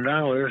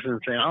 $5,000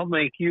 and say, "I'll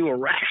make you a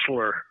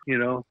wrestler."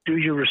 Do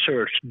your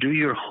research, do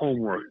your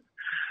homework.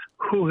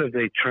 Who have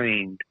they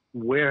trained?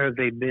 Where have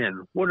they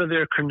been? What are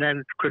their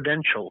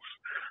credentials?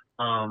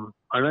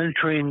 An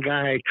untrained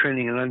guy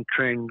training an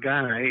untrained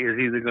guy is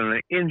either going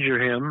to injure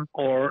him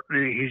or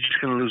he's just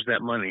going to lose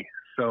that money.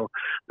 So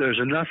there's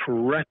enough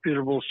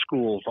reputable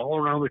schools all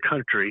around the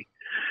country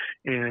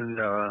and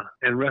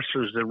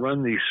wrestlers that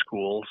run these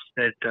schools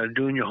that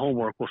doing your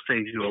homework will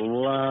save you a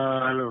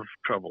lot of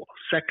trouble.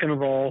 Second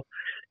of all,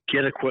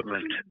 get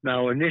equipment.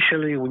 Now,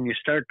 initially, when you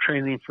start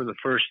training for the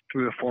first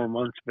 3 or 4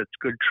 months, if it's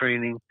good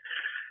training,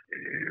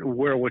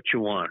 wear what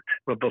you want.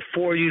 But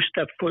before you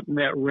step foot in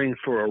that ring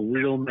for a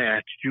real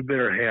match, you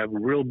better have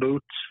real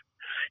boots.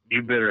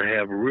 You better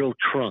have real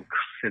trunks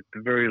at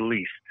the very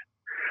least.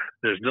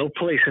 There's no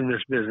place in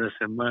this business,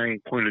 in my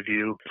point of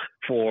view,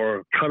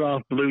 for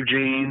cut-off blue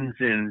jeans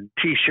and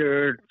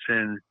T-shirts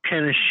and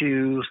tennis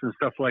shoes and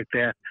stuff like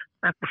that.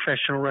 Not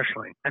professional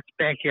wrestling. That's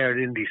backyard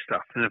indie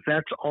stuff. And if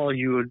that's all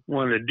you would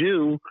want to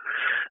do,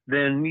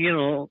 then,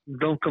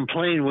 don't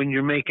complain when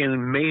you're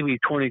making maybe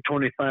 $20,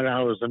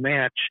 $25 a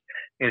match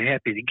and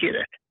happy to get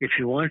it. If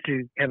you want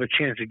to have a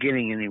chance of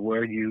getting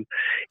anywhere,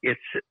 it's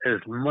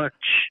as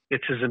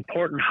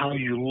important how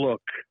you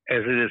look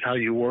as it is how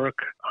you work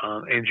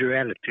and your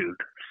attitude.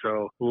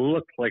 So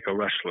look like a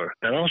wrestler.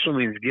 That also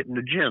means get in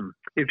the gym.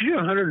 If you're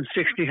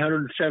 160,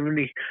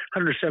 170,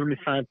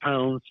 175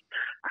 pounds,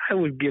 I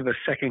would give a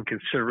second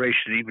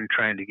consideration even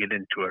trying to get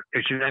into it,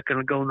 because you're not going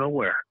to go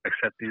nowhere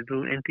except these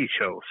little indie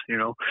shows.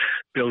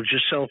 Build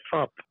yourself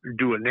up,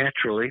 do it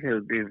naturally,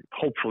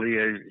 hopefully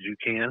as you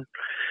can.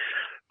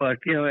 But,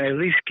 at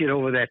least get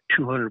over that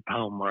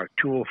 200-pound mark,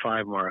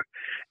 205 mark,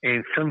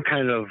 and some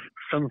kind of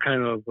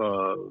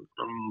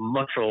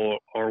muscle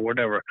or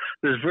whatever.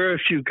 There's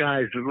very few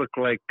guys that look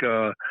like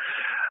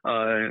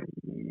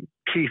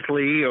Keith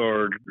Lee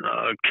or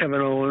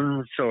Kevin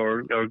Owens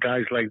or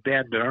guys like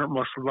that aren't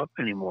muscled up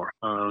anymore.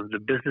 The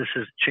business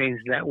has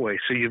changed that way.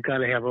 So you've got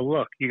to have a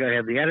look. You got to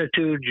have the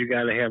attitude. You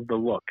got to have the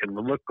look. And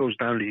the look goes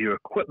down to your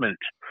equipment.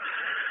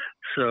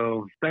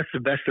 So that's the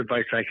best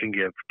advice I can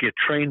give. Get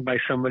trained by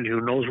somebody who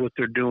knows what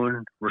they're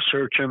doing,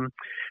 research them,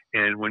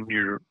 and when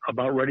you're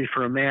about ready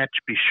for a match,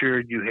 be sure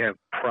you have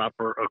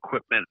proper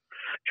equipment.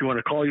 If you want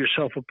to call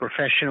yourself a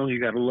professional, you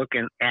got to look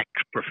and act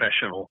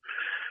professional.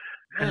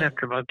 And that's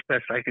about the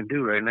best I can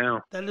do right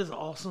now. That is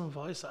awesome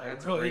advice.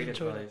 That's really great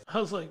enjoyed advice. it. I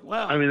was like,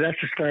 wow. I mean, that's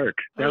a start.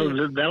 That's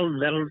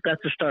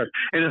a start.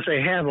 And if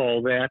they have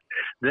all that,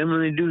 then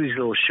when they do these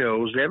little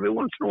shows, every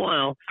once in a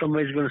while,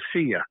 somebody's going to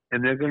see you.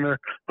 And they're going to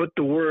put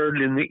the word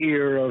in the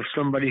ear of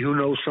somebody who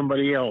knows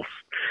somebody else.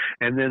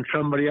 And then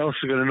somebody else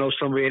is going to know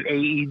somebody at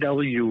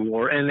AEW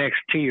or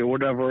NXT or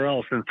whatever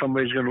else. And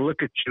somebody's going to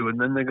look at you. And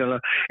then they're going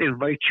to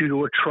invite you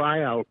to a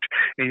tryout.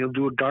 And you'll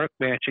do a dark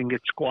match and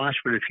get squashed.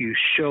 But if you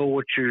show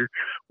what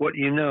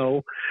you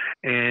know,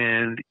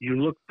 and you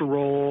look the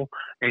role,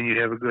 and you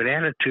have a good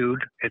attitude,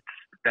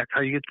 that's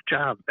how you get the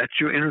job. That's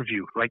your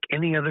interview, like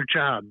any other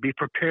job. Be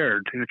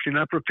prepared. And if you're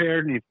not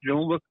prepared and if you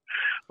don't look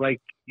like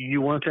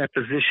you want that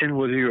position,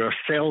 whether you're a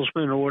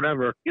salesman or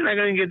whatever, you're not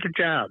going to get the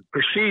job.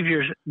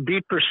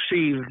 Be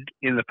perceived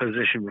in the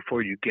position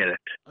before you get it.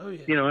 Oh,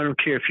 yeah. I don't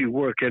care if you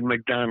work at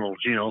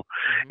McDonald's,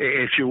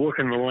 if you're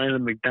working the line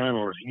at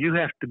McDonald's, you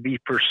have to be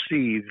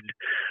perceived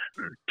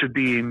to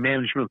be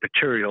management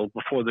material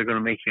before they're going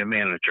to make you a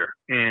manager.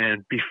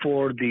 And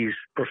before these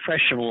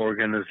professional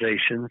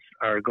organizations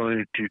are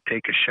going to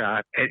take a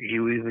shot at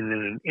you, even in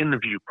an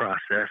interview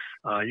process,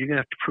 you're going to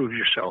have to prove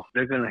yourself.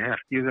 You're going to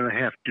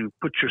have to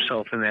put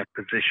yourself in that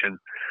position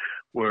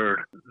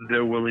where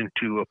they're willing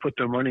to put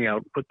their money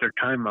out, put their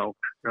time out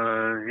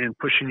in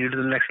pushing you to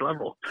the next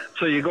level.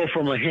 So you go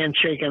from a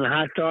handshake and a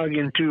hot dog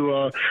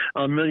into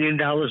 $1 million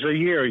a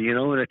year,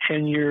 in a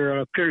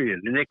 10-year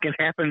period. And it can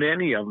happen to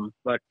any of them,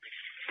 but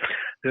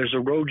there's a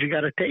road you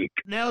got to take.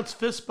 Now it's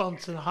fist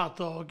bumps and a hot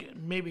dog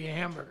and maybe a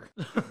hamburger.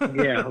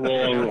 Yeah,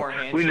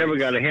 well, we never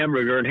got a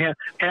hamburger, and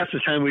half the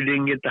time we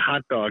didn't get the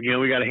hot dog.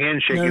 We got a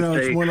handshake. No,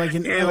 it's more like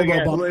an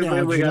elbow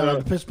bump. We got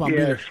a fist bump.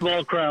 Yeah,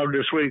 small crowd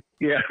this week.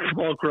 Yeah,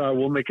 small crowd.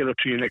 We'll make it up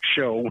to your next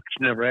show, which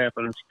never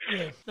happens.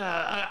 Yeah,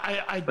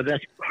 but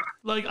that's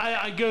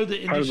I go to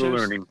indie part of the shows.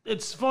 learning.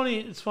 It's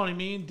funny.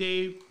 Me and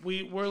Dave,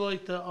 we're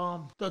like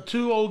the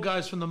two old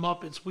guys from the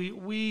Muppets.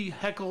 We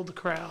heckle the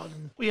crowd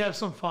and we have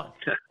some fun.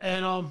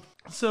 And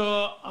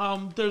so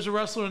there's a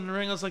wrestler in the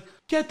ring. I was like,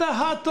 get the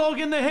hot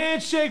dog in the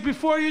handshake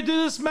before you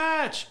do this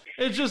match.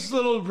 It's just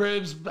little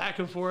ribs back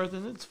and forth,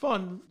 and it's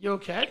fun. You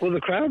okay? Well,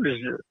 the crowd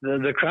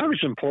is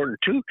important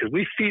too, because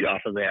we feed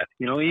off of that.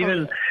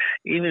 Even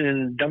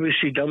in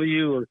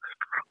WCW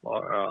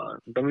or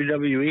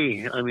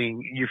WWE, I mean,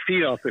 you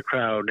feed off the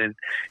crowd,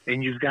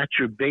 and you've got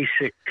your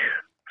basic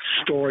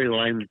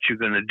storyline that you're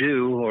going to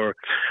do,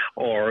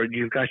 or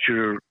you've got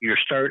your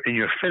start and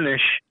your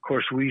finish. Of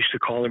course, we used to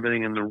call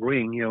everything in the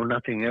ring.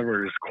 Nothing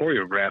ever is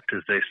choreographed,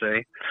 as they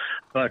say.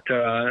 But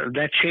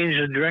that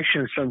changes the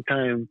direction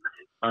sometime.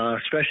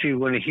 Especially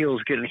when a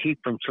heel's getting heat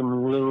from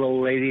some little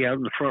old lady out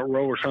in the front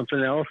row or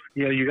something else.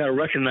 You got to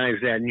recognize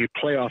that, and you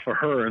play off of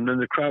her, and then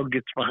the crowd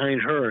gets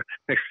behind her.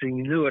 Next thing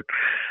you knew it,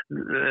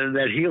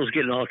 that heel's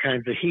getting all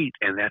kinds of heat,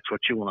 and that's what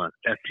you want.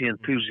 That's the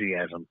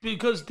enthusiasm.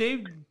 Because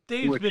Dave's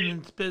been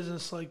in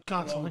business like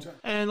constantly,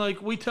 and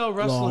like we tell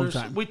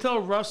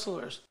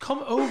wrestlers, come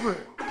over,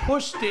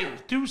 push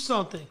Dave, do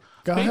something,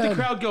 make the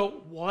crowd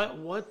go,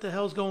 what the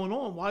hell's going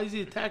on? Why is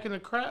he attacking a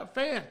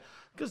fan?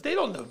 Because they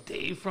don't know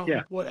Dave from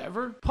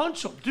whatever.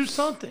 Punch him. Do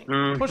something.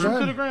 Push him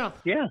to the ground.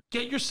 Yeah.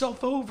 Get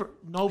yourself over.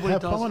 Nobody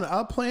does it.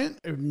 I'll play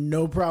it.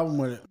 No problem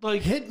with it.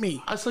 Like, hit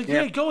me. I was like,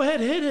 yeah, go ahead,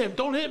 hit him.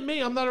 Don't hit me.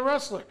 I'm not a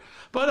wrestler.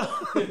 But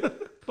it's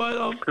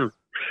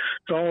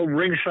all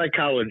ring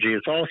psychology.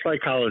 It's all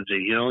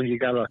psychology. You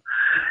gotta.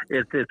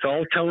 It's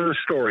all telling a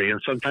story,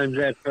 and sometimes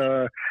that.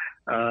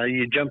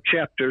 You jump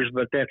chapters,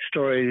 but that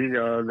story,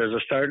 there's a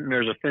start and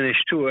there's a finish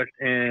to it,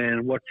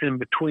 and what's in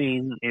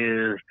between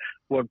is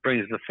what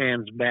brings the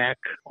fans back,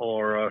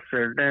 or if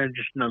they're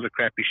just another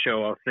crappy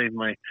show, I'll save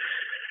my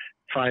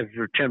 $5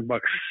 or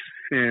 $10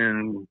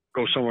 and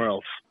go somewhere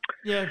else.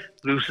 Yeah.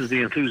 Loses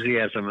the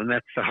enthusiasm, and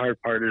that's the hard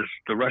part. Is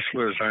the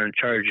wrestlers are in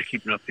charge of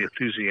keeping up the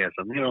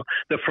enthusiasm.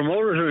 The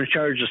promoters are in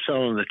charge of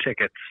selling the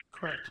tickets.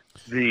 Correct.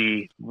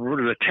 The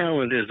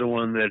talent is the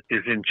one that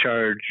is in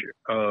charge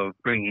of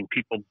bringing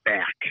people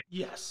back.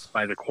 Yes.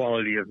 By the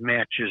quality of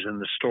matches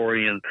and the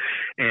story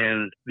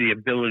and the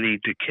ability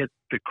to get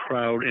the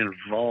crowd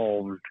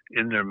involved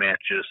in their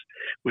matches,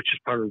 which is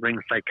part of ring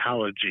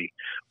psychology,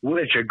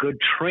 which a good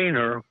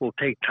trainer will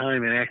take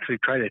time and actually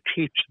try to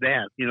teach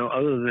that,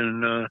 other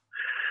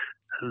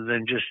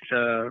than just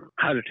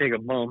how to take a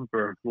bump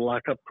or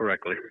lock up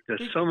correctly.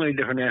 There's so many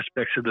different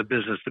aspects of the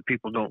business that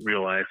people don't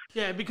realize.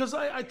 Yeah, because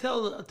I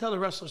tell the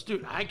wrestlers,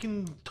 dude, I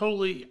can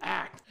totally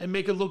act and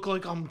make it look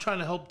like I'm trying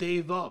to help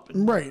Dave up.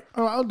 Right.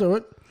 Oh, I'll do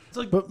it.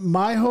 But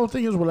my whole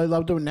thing is what I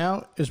love doing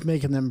now is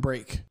making them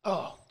break.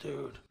 Oh,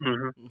 dude.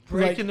 Mm-hmm.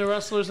 Breaking the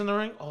wrestlers in the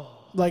ring? Oh.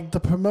 Like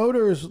the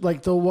promoters,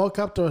 they'll walk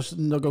up to us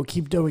and they'll go,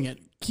 keep doing it.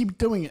 Keep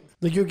doing it.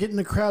 Like you're getting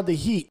the crowd the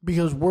heat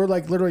because we're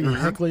literally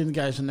heckling the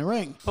guys in the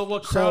ring. But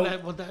what crowd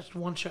had that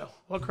one show?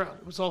 What crowd?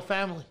 It was all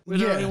family.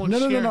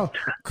 No.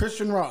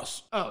 Christian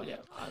Ross. Oh, yeah.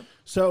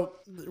 So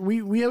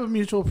we have a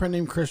mutual friend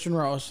named Christian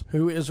Ross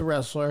who is a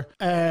wrestler,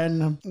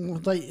 and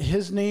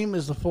his name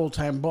is the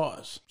full-time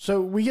boss.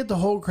 So we get the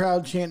whole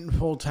crowd chanting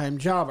full-time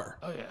jobber.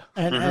 Oh, yeah.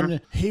 And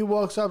he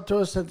walks up to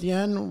us at the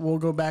end. We'll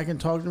go back and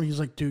talk to him. He's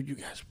like, dude, you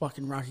guys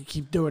fucking rock it.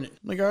 Keep doing it.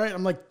 I'm like, all right.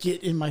 I'm like,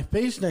 get in my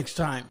face next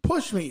time.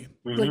 Push me.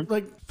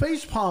 Like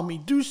face palm me.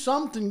 Do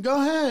something.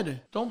 Go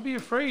ahead. Don't be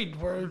afraid.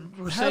 We're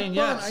Have saying fun.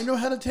 yes. I know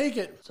how to take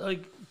it. It's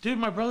like, dude,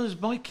 my brother's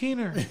Mike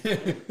Keener.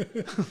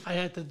 I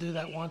had to do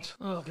that once.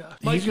 Oh, God.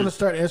 He's going to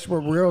start asking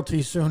for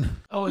royalties soon.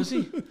 Oh, is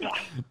he?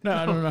 No,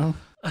 I don't know.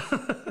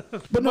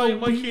 But no,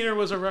 Mike Keener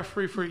was a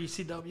referee for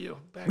ECW.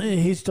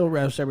 He still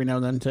refs every now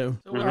and then, too.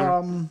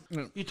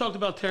 You talked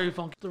about Terry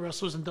Funk, the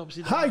wrestlers in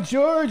WCW. Hi,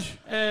 George.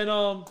 And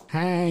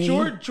Hi.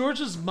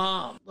 George's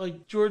mom,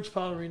 like George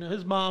Pallarino,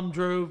 his mom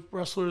drove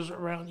wrestlers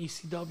around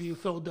ECW,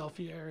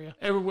 Philadelphia area,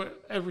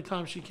 every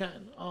time she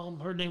can.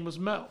 Her name was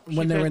Mel.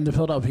 When they were in the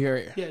Philadelphia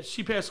area. Yeah,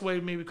 she passed away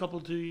maybe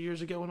 2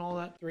 years ago and all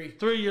that.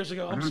 3 years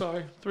ago. I'm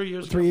sorry. 3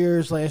 years ago. 3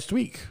 years last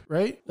week,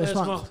 right? Last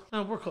month.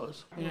 No, we're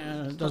close.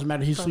 Yeah, it doesn't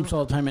matter. He sleeps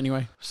all the time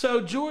anyway. So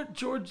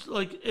George,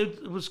 like,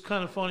 it was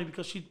kind of funny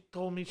because she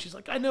told me, she's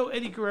like, I know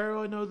Eddie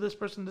Guerrero, I know this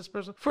person.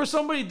 For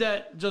somebody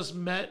that just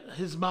met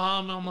his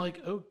mom, I'm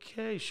like,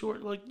 okay, sure.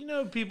 Like,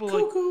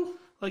 people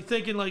like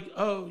thinking like,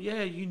 oh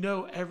yeah,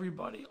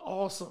 everybody.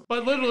 Awesome.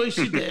 But literally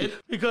she did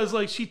because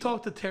like she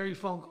talked to Terry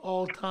Funk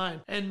all the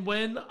time. And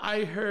when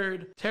I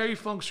heard Terry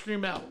Funk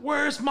scream out,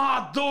 "Where's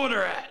my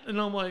daughter at?" And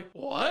I'm like,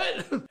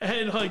 what?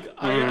 And like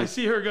I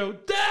see her go,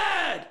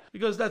 "Dad!"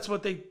 Because that's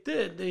what they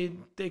did.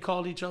 They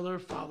called each other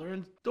father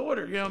and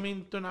daughter. You know what I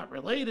mean? They're not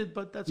related,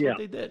 but that's what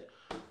they did.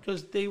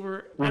 Because they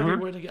were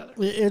everywhere together.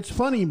 It's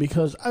funny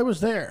because I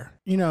was there,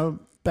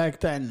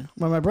 back then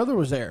when my brother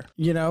was there,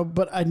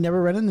 but I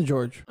never ran into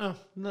George. Oh,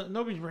 no,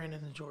 nobody ran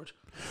into George.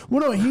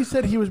 Well, no, he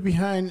said he was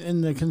behind in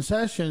the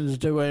concessions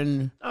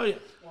doing... Oh, yeah.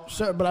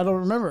 So, but I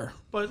don't remember.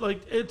 But,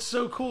 like, it's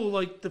so cool.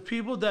 Like, the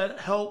people that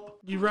help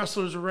you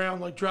wrestlers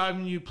around, like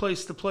driving you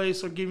place to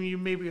place or giving you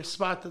maybe a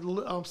spot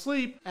to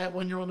sleep at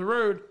when you're on the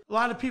road, a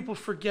lot of people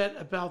forget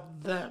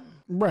about them.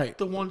 Right.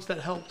 The ones that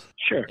helped.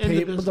 Sure.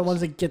 The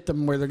ones that get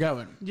them where they're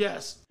going.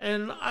 Yes.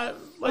 And I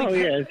like... Oh,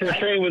 yeah. It's the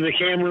same with the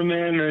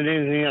cameraman or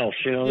anything else,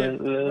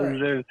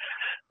 the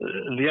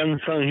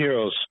unsung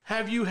heroes.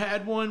 Have you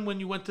had one when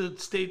you went to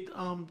state,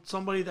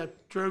 somebody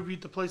that drove you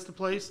to place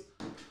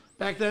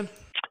back then?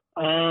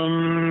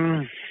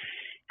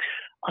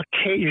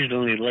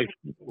 Occasionally, like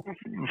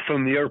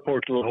from the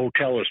airport to the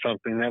hotel or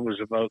something. That was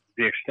about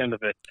the extent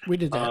of it. We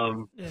did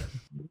that.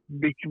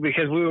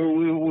 Because we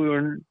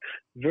were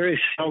very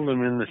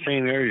seldom in the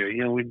same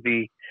area. We'd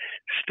be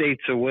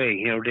states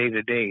away, day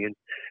to day, and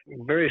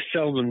very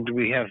seldom do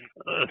we have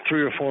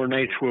 3 or 4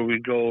 nights where we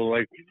go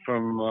like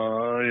from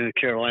in the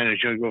Carolinas.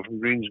 You go from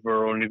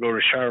Greensboro and you go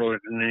to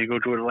Charlotte and then you go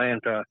to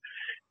Atlanta.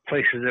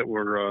 Places that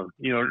were,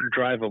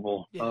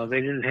 drivable. Yeah.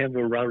 They didn't have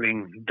the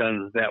routing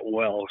done that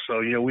well. So,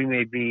 we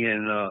may be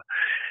in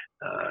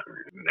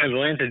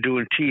Atlanta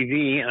doing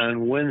TV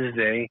on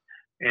Wednesday,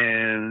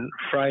 and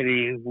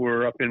Friday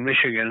we're up in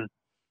Michigan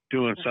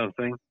doing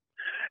something.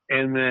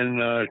 And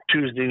then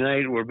Tuesday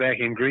night we're back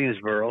in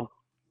Greensboro.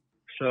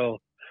 So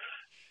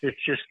it's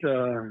just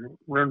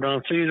run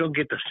down. So you don't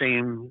get the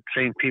same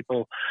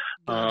people.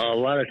 A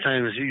lot of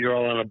times you're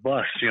all on a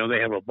bus. They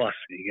have a bus.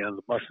 You get on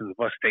the bus and the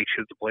bus takes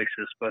you to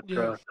places. But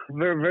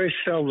very, very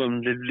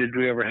seldom did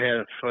we ever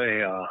have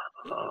a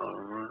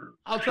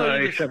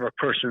separate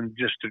person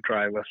just to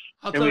drive us.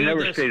 And we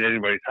never stayed at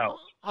anybody's house.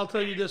 I'll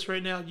tell you this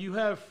right now. You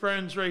have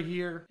friends right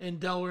here in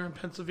Delaware and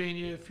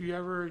Pennsylvania. If you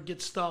ever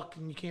get stuck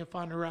and you can't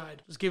find a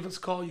ride, just give us a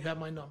call. You have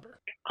my number.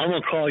 I'm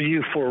going to call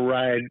you for a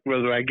ride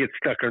whether I get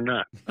stuck or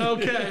not.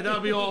 Okay,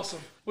 that'll be awesome.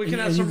 We can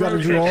have and some you got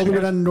to do all the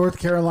way down to North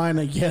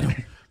Carolina to get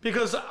them.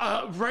 Because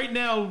right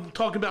now,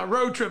 talking about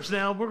road trips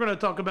now, we're going to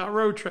talk about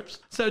road trips.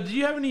 So do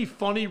you have any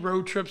funny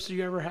road trips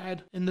you ever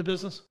had in the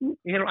business?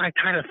 I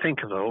try to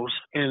think of those,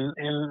 and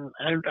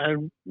I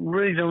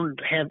really don't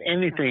have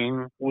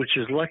anything which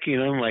is lucky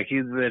and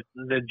unlucky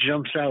that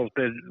jumps out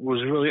that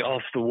was really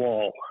off the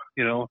wall.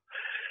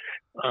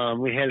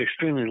 We had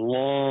extremely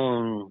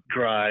long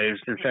drives.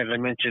 In fact, I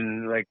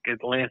mentioned like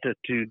Atlanta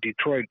to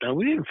Detroit. Now,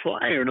 we didn't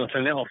fly or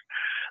nothing else.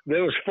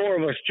 There was 4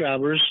 of us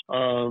jobbers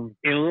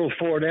in a little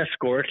Ford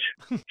Escort,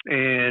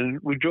 and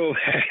we drove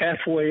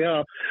halfway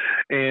up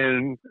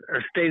and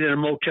stayed in a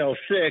Motel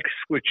 6,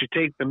 which you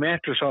take the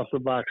mattress off the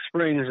box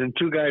springs, and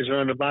 2 guys are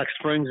on the box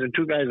springs and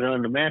 2 guys are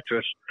on the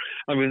mattress.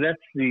 I mean,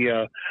 that's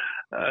the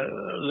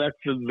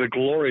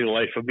glory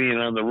life of being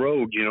on the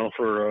road,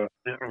 for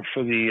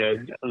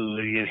the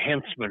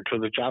enhancement for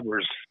the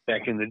jobbers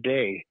back in the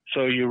day.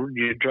 So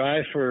you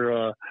drive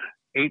for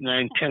 8,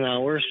 9, 10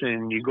 hours,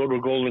 and you go to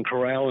a Golden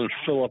Corral and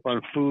fill up on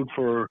food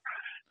for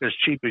as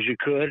cheap as you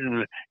could,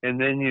 and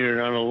then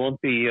you're on a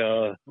lumpy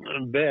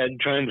bed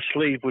trying to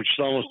sleep, which is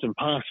almost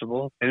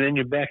impossible. And then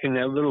you're back in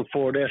that little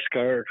Ford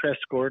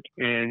Escort,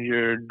 and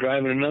you're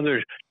driving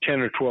another 10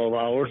 or 12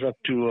 hours up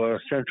to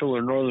central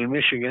or northern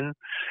Michigan.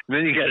 And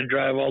then you got to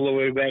drive all the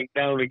way back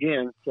down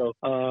again. So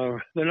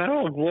they're not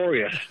all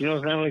glorious. It's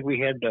not like we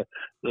had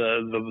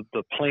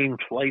the plane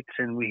flights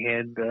and we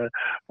had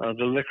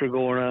the liquor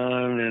going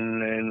on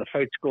and the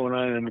fights going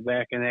on in the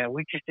back and that.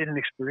 We just didn't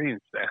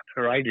experience that,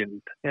 or I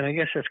didn't. And I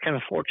guess that's kind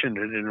of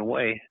fortunate in a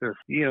way.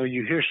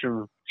 You hear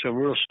some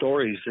real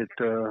stories that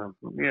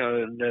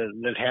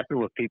that happen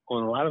with people,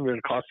 and a lot of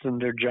it costs them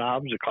their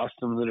jobs, it costs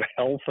them their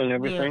health and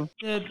everything.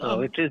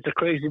 So it's a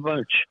crazy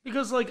bunch.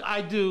 Because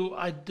I do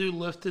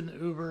Lyft and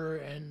Uber,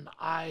 and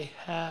I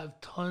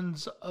have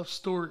tons of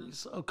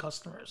stories of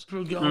customers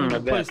from going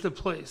from place to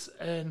place.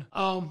 And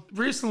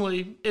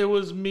recently it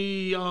was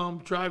me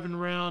driving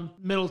around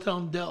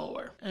Middletown,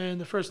 Delaware, and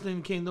the first thing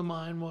that came to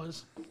mind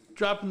was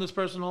dropping this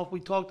person off. We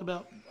talked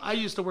about, I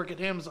used to work at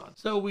Amazon.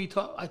 So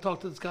I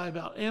talked to this guy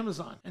about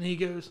Amazon, and he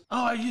goes,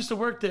 "Oh, I used to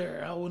work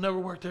there. I will never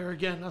work there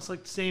again." That's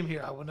like the same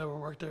here. I will never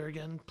work there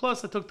again.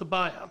 Plus, I took the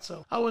buyout,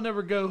 so I will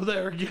never go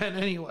there again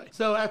anyway.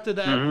 So after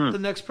that, the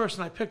next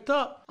person I picked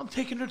up, I'm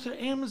taking her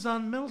to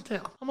Amazon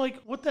Middletown. I'm like,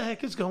 what the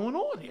heck is going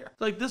on here?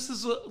 Like, this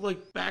is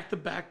like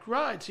back-to-back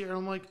rides here.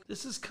 I'm like,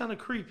 this is kind of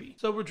creepy.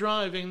 So we're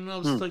driving, and I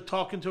was like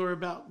talking to her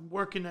about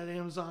working at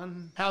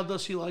Amazon. How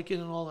does she like it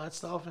and all that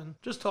stuff, and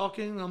just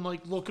talking. I'm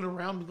like looking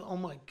around. Oh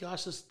my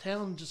gosh, this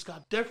town just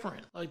got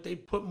different. Like, they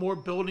put more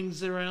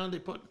buildings around, they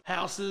put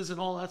houses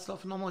and all that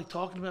stuff, and I'm like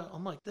talking about,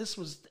 I'm like, this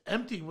was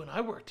empty when I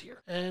worked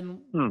here.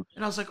 And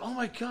I was like, oh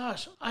my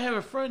gosh, I have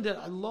a friend that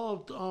I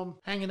loved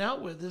hanging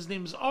out with. His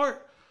name is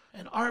Art.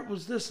 And Art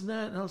was this and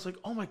that. And I was like,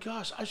 oh my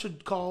gosh, I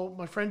should call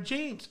my friend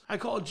James. I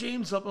called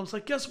James up. I was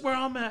like, guess where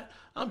I'm at?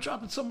 I'm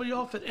dropping somebody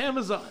off at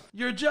Amazon.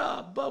 Your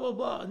job, blah, blah,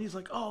 blah. And he's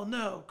like, oh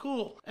no,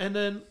 cool. And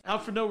then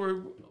out for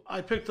nowhere,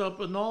 I picked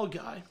up a null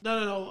guy.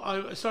 No.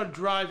 I started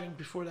driving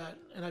before that.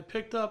 And I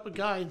picked up a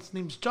guy, and his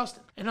name's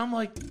Justin. And I'm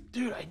like,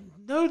 dude, I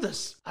know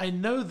this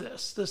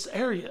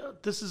area.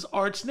 This is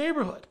Art's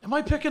neighborhood. Am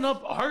I picking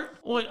up Art?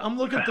 Wait, I'm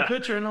looking at the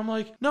picture, and I'm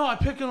like, no, I'm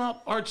picking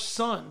up Art's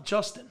son,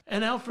 Justin.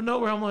 And out for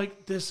nowhere, I'm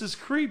like, this is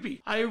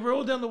creepy. I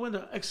rolled down the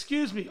window.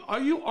 Excuse me,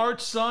 are you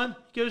Art's son?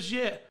 He goes,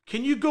 yeah.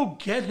 Can you go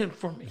get him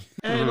for me?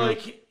 And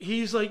like,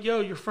 he's like,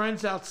 yo, your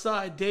friend's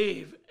outside,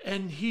 Dave.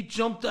 And he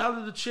jumped out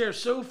of the chair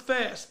so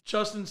fast.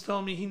 Justin's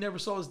telling me he never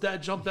saw his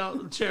dad jump out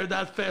of the chair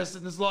that fast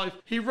in his life.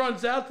 He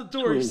runs out the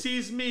door. He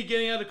sees me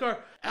getting out of the car.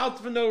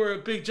 Out from nowhere, a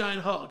big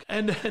giant hug.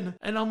 And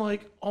I'm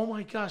like, oh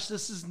my gosh,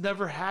 this has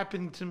never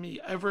happened to me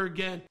ever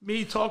again.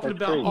 Me talking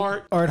about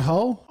Art. Art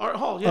Hall? Art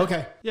Hall, yeah.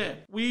 Okay. Yeah.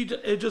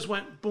 It just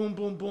went boom,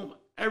 boom, boom.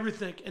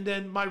 Everything. And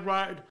then my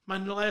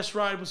last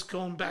ride was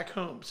going back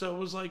home. So it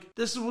was like,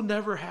 this will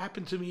never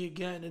happen to me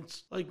again.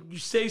 It's like, you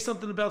say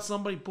something about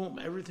somebody, boom,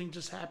 everything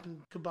just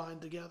happened combined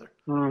together.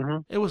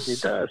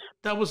 It does.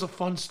 That was a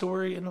fun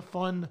story and a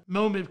fun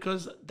moment,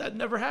 because that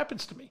never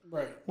happens to me.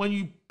 Right. When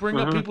you bring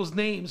up people's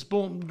names,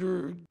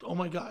 boom, oh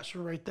my gosh,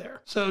 you're right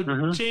there.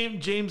 So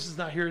James is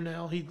not here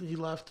now. He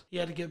left. He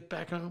had to get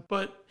back home.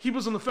 But he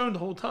was on the phone the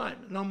whole time.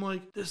 And I'm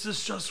like, this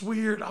is just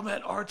weird. I'm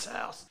at Art's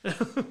house.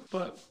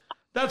 But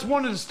that's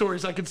one of the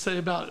stories I could say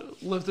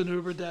about Lyft and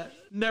Uber that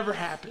never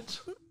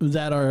happens.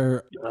 That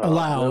are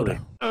allowed. Really?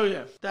 Oh,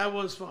 yeah. That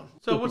was fun.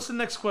 So what's the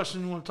next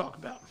question you want to talk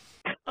about?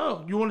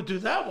 Oh, you want to do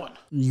that one?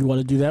 You want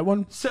to do that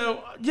one?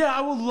 So, yeah, I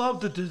would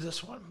love to do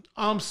this one.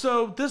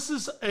 So this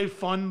is a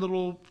fun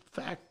little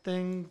fact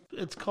thing.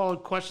 It's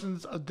called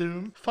Questions of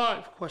Doom.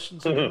 5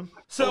 questions of doom.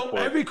 So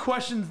every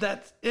question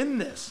that's in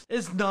this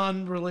is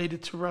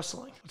non-related to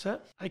wrestling. What's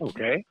that?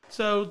 Okay.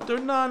 So they're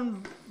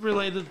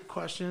non-related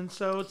questions.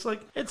 So it's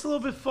like, it's a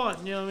little bit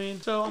fun. You know what I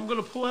mean? So I'm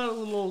going to pull out a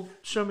little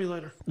show me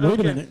later. Wait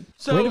a minute.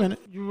 So Wait a minute.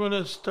 You want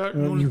to start?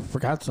 You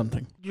forgot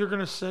something. You're going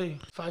to say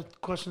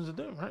 5 questions of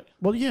doom, right?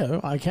 Well, yeah,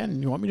 I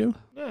can. You want me to?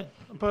 Yeah.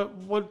 But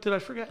what did I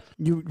forget?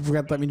 You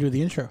forgot to let me do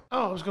the intro.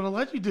 Oh, I was going to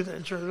let you do the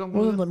intro.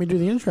 Well, then let me do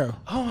the intro.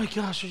 Oh my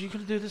gosh, are you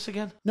going to do this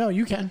again? No,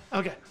 you can.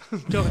 Okay,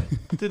 go ahead.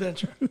 Do the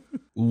intro.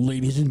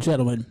 Ladies and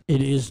gentlemen,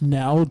 it is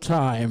now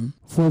time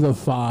for the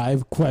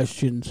 5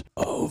 questions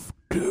of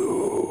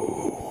doom.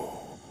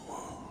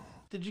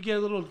 Did you get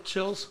a little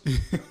chills?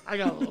 I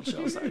got a little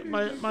chills.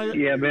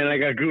 Yeah, man, I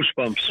got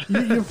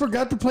goosebumps. You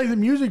forgot to play the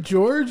music,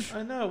 George.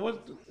 I know.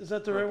 What is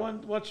that? The right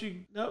one?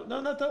 No,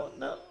 not that one.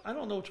 No, I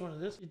don't know which one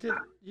it is. You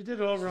did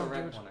it all wrong, The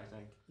red George. one, I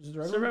think. Is it the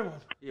It's right the one? red one.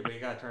 Yeah, but you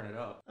gotta turn it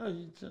up. Oh,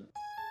 you did.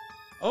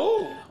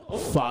 Oh.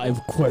 5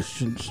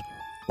 questions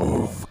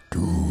of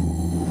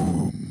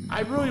doom. I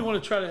really want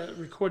to try to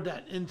record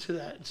that into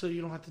that, so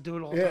you don't have to do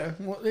it all. Yeah,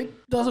 well,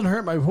 it doesn't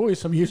hurt my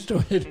voice. I'm used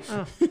to it.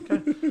 Oh,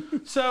 okay.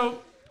 So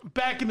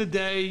back in the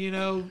day,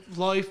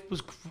 life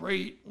was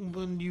great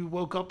when you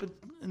woke up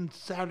in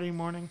Saturday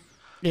morning.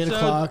 8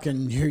 o'clock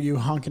and hear you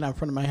honking out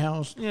front of my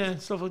house. Yeah,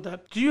 stuff like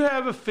that. Do you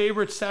have a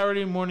favorite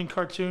Saturday morning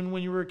cartoon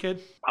when you were a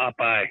kid?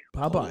 Popeye.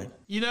 Bye-bye.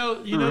 You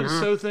know the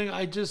so thing.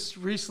 I just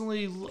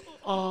recently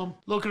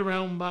looking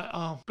around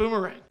my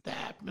Boomerang, the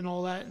app, and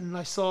all that, and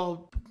I saw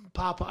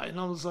Popeye, and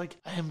I was like,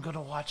 I am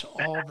gonna watch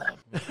all of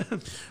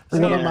them.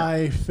 One of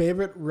my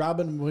favorite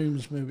Robin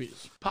Williams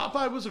movies.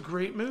 Popeye was a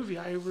great movie.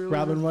 I really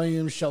Robin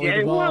Williams, Shelley Yeah, it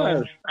Duvall.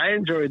 was. I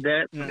enjoyed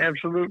that.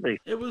 Absolutely.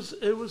 It was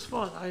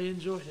fun. I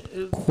enjoyed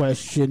it.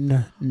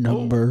 Question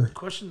number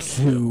Question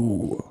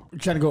 2. You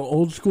trying to go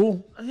old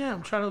school? Yeah,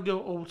 I'm trying to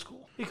go old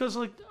school because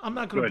I'm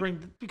not gonna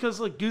bring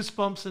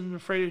Goosebumps and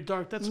Afraid of the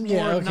Dark. That's more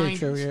Yeah, okay, 90s.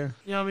 true, yeah.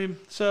 You know what I mean?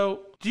 So,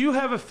 do you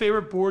have a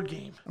favorite board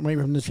game? I'm waiting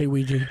for him to say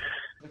Ouija.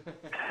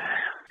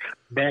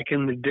 Back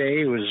in the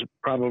day, it was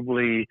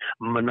probably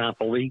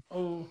Monopoly.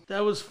 Oh,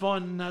 that was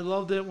fun. And I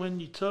loved it when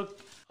you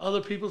took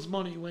other people's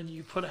money when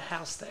you put a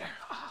house there.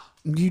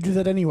 You do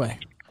that anyway.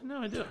 No,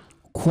 I do.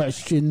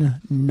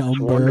 Question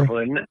number Wonderful,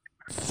 isn't it?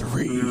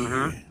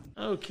 3.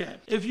 Okay.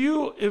 If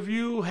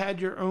you had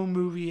your own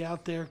movie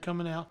out there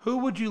coming out, who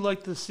would you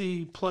like to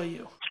see play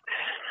you?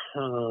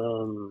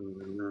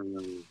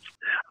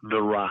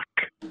 The Rock.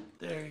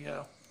 There you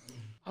go.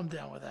 I'm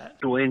down with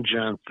that. Dwayne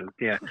Johnson.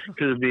 Yeah, because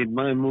it'd be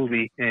my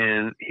movie,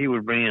 and he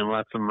would bring in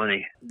lots of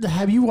money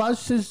Have you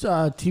watched this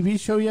TV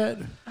show yet?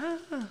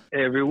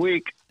 every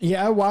week.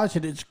 Yeah, I watch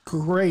it. It's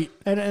great,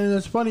 and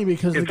it's funny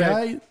because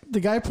the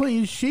guy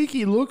playing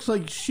Sheiky looks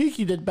like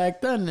Sheiky did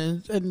back then,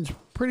 and it's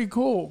pretty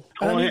cool.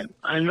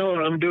 I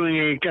know. I'm doing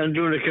a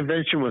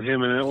convention with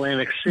him in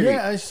Atlantic City.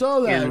 Yeah, I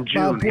saw that. In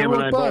June. Him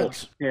and I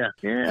both. Yeah,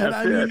 And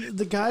that's it.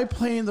 the guy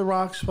playing The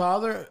Rock's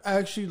father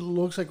actually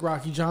looks like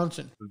Rocky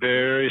Johnson.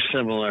 Very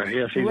similar.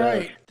 Yes, he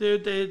does.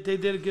 Dude, they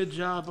did a good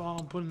job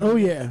on putting. Oh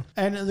yeah,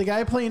 and the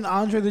guy playing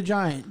Andre the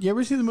Giant. You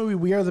ever see the movie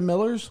We Are the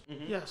Millers?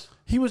 Yes.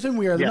 He was in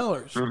We Are the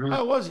Millers.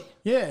 Oh, was he?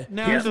 Yeah,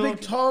 Now he was the they're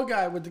big tall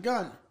guy with the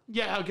gun.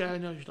 Yeah. Okay, I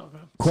know what you're talking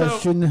about.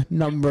 Question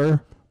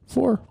number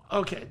 4.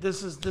 Okay,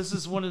 this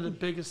is one of the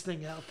biggest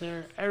thing out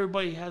there.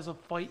 Everybody has a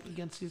fight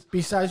against these.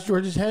 Besides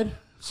George's head.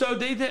 So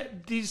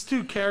these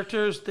two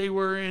characters, they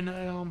were in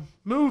a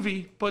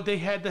movie, but they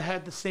had to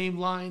have the same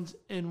lines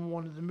in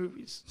one of the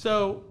movies.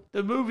 So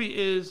the movie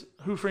is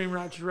Who Framed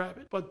Roger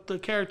Rabbit, but the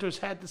characters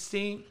had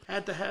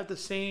to have the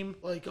same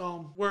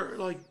word,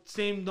 like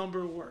same number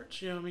of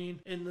words. You know what I mean?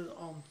 In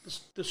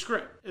the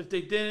script. If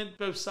they didn't,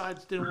 both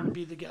sides didn't want to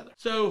be together.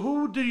 So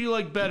who do you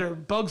like better,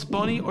 Bugs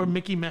Bunny or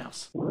Mickey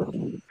Mouse?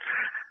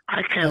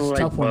 I kind of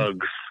like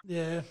Bugs.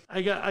 Yeah,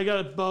 I got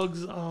a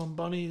Bugs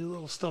Bunny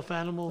little stuffed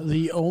animal.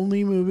 The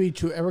only movie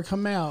to ever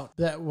come out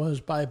that was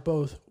by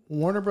both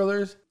Warner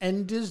Brothers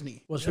and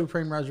Disney was Who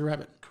Framed Roger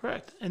Rabbit.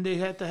 Correct, and they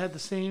had to have the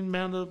same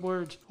amount of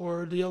words,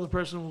 or the other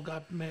person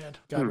got mad.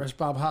 God rest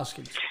Bob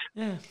Hoskins.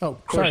 Yeah. Oh,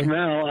 Of course, sorry.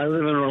 now I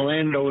live in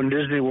Orlando, and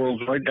Disney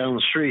World's right down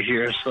the street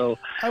here, so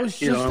I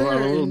was you know just I'm there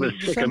a little in bit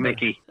sick of December.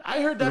 Mickey.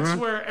 I heard that's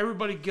where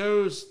everybody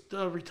goes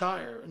to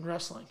retire in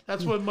wrestling.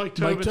 That's what Mike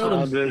Tobin.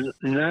 Tobin. There's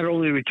not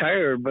only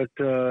retired, but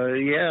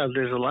yeah,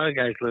 there's a lot of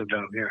guys live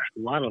down here. A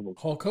lot of them.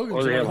 Hulk Hogan.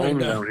 Or they have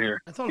homes down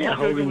here. I thought Yeah,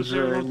 Hulk Hogan was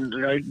Hogan's there.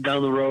 right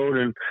down the road,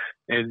 and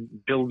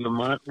Bill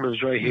DeMott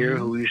lives right here,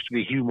 who used to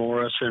be Hugh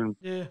Morris, and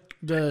Yeah.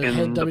 The head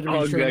and the WWE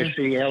Pug trainer. I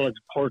see Alex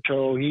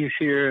Porto, he's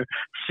here.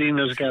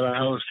 Cena's got a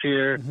house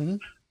here.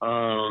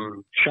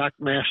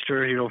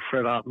 Shockmaster,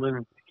 Fred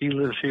Ottman, he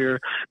lives here.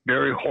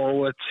 Barry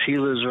Horowitz, he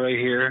lives right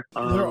here.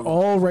 They're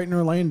all right in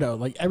Orlando.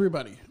 Like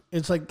everybody.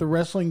 It's like the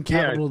wrestling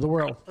capital of the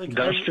world. Like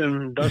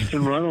Dustin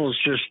Runnels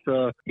just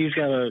he's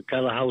got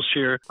a house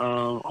here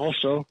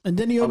also. And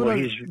didn't he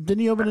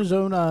open his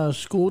own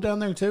school down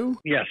there too?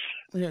 Yes.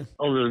 Yeah.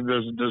 Oh,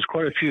 there's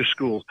quite a few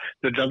schools.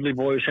 The Dudley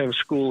Boys have a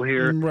school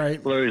here.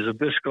 Right. Larry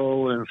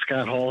Zabisco and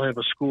Scott Hall have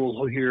a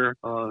school here.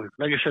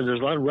 Like I said, there's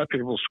a lot of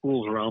reputable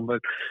schools around,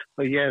 but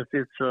yeah,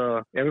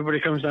 it's everybody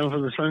comes down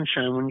for the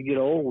sunshine when you get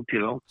old,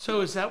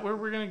 So is that where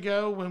we're gonna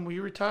go when we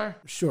retire?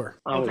 Sure.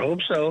 I would hope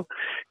so.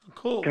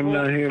 Cool. Come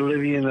down here,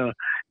 live in a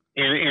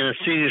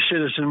senior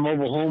citizen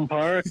mobile home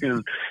park,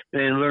 and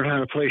learn how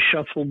to play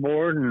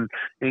shuffleboard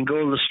and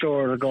go to the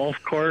store or the golf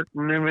cart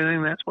and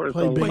everything. That's what it's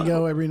Play all about.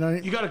 bingo every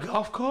night. You got a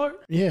golf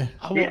cart? Yeah.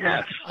 I want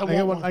Yes.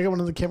 one. I got one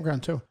at the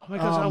campground too. Oh my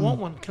gosh, I want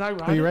one. Can I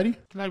ride? Are you it? ready?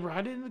 Can I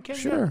ride it in the campground?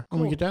 Sure. Cool.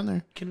 When we get down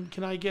there.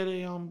 Can I get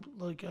a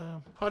like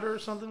a putter or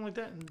something like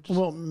that? And just,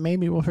 Well,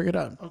 maybe we'll figure it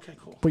out. okay,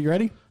 cool. But you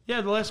ready?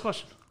 Yeah, the last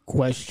question.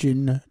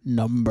 Question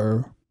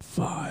number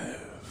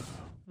 5.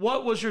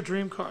 What was your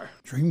dream car?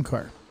 Dream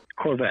car.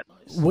 Corvette.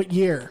 What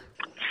year?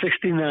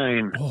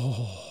 69.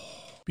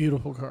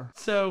 Beautiful car.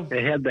 So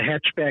It had the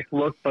hatchback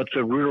look, but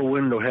the rear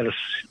window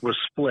was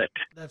split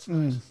that's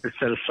nice.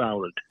 instead of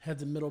solid. Had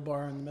the middle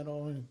bar in the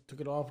middle and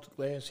took it off the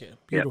glass. Yeah,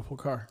 beautiful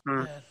car.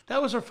 Yeah.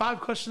 That was our 5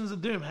 questions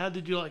of doom. How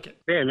did you like it?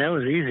 Yeah, that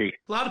was easy.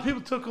 A lot of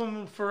people took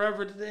them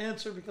forever to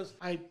answer because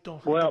I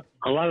don't. Well,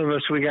 a lot of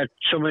us, we got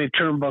so many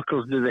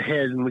turnbuckles to the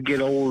head, and we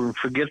get old and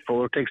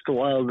forgetful. It takes a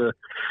while to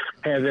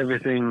have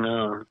everything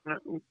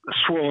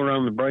swirl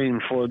around the brain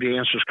before the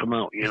answers come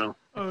out, you know.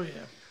 Oh, yeah.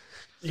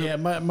 Yeah,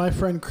 my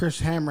friend Chris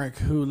Hamrick,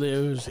 who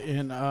lives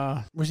in,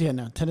 where's he at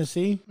now?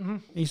 Tennessee? Mm-hmm.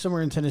 He's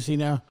somewhere in Tennessee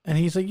now. And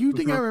he's like, you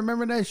think I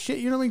remember that shit?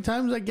 You know how many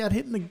times I got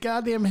hit in the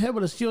goddamn head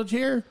with a steel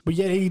chair? But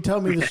yet he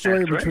told me the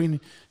story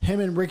between him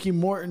and Ricky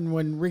Morton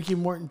when Ricky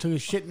Morton took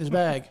his shit in his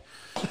bag.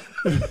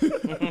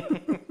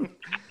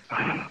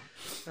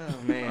 Oh,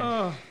 man.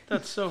 Oh,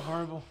 that's so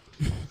horrible.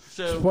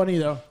 So It's funny,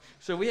 though.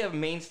 So we have a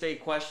mainstay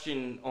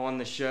question on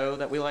the show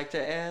that we like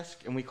to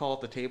ask, and we call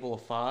it the Table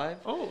of 5.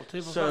 Oh,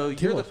 table So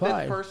five. you're Table the of 5th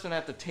 5. person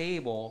at the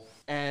table,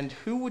 and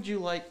who would you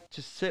like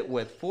to sit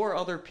with? 4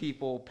 other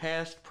people,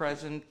 past,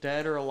 present,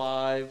 dead or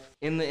alive,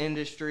 in the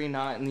industry,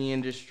 not in the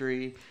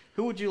industry.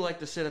 Who would you like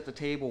to sit at the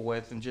table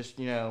with and just,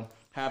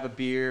 have a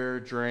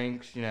beer,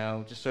 drinks,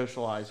 just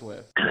socialize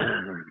with?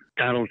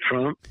 Donald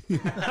Trump.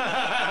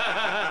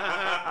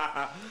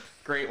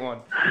 Great one.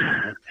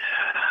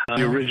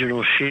 The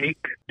original Sheik.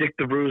 Dick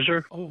the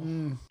Bruiser. Oh,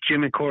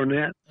 Jimmy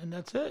Cornette. and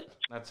that's it.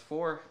 That's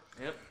 4.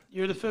 Yep.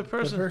 You're the 5th Good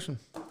person. person.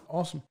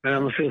 Awesome. And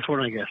I'm the 5th one,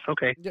 I guess.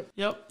 Okay.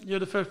 Yep, you're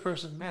the 5th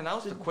person. Man, that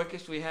was the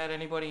quickest we had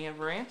anybody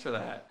ever answer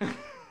that.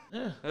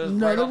 Yeah. That was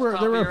No, right there off the were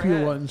top there of were a your few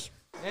head. ones.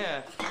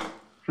 Yeah.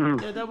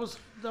 Yeah, that was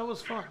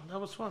fun. That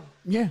was fun.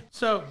 Yeah.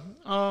 So,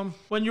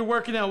 when you're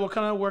working out, what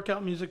kind of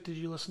workout music did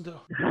you listen to?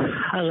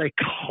 I like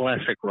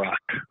classic rock,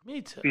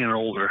 Me too. being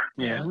older.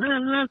 Yeah,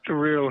 not the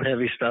real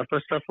heavy stuff,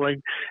 but stuff like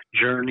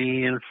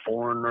Journey and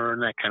Foreigner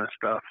and that kind of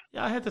stuff.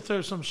 Yeah, I had to throw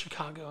some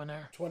Chicago in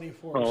there.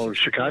 24. Oh,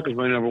 Chicago's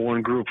my number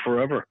one group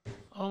forever.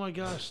 Oh my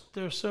gosh,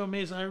 they're so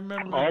amazing. I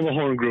remember. All the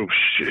horn groups,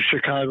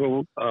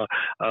 Chicago,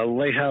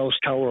 Lighthouse,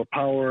 Tower of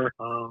Power,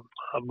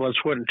 Blood,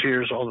 Sweat, and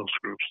Tears, all those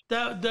groups.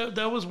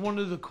 That was one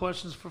of the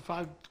questions for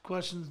 5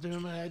 questions,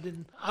 Doom.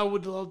 And I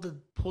would love to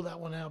pull that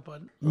one out,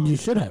 but You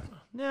should have.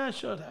 yeah, I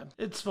should have.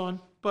 It's fun,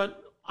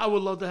 but I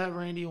would love to have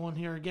Randy on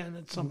here again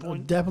at some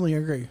point. Definitely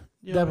agree.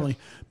 Yeah. Definitely.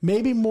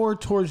 Maybe more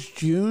towards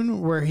June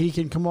where he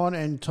can come on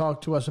and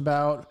talk to us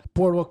about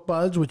Boardwalk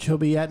Buds, which he'll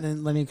be at in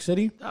Atlantic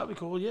City. That'd be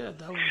cool. Yeah,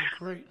 that would be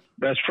great.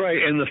 That's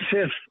right. And the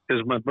 5th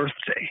is my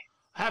birthday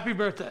Happy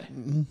birthday.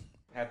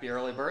 Happy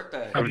early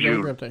birthday. of Happy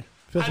June. birthday.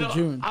 5th of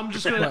June. I'm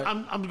just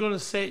gonna I'm gonna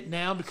say it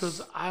now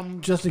because I'm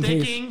Just in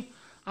case. thinking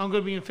I'm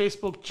gonna be in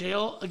Facebook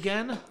jail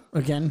again.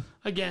 Again.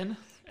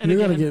 And You're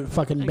again, going to get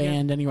fucking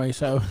banned anyway,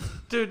 so.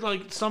 dude.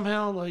 Like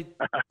somehow, like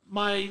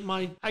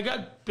my I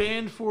got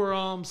banned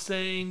for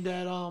saying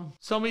that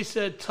somebody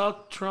said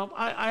tuck Trump.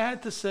 I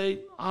had to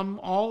say I'm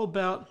all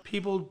about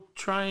people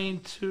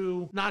trying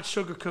to not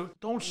sugarcoat.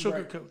 Don't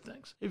sugarcoat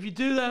things. If you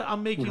do that, I'll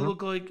make you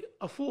look like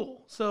a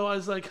fool. So I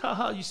was like,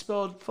 haha, you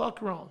spelled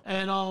fuck wrong.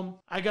 And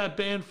I got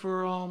banned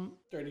for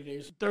 30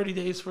 days. 30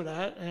 days for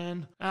that,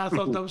 and I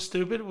thought that was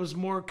stupid. It was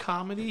more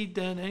comedy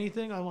than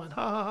anything. I went,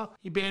 ha ha ha.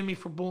 He banned me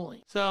for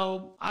bullying.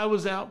 So I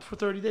was out for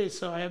 30 days,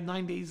 so I have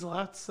 9 days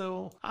left.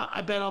 So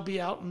I bet I'll be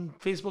out in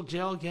Facebook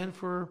jail again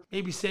for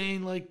maybe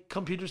saying, like,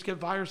 computers get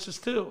viruses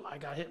too. I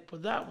got hit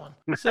with that one.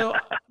 So,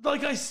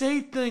 like, I say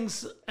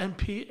things and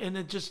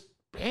it just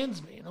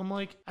bans me. And I'm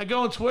like, I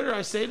go on Twitter,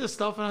 I say this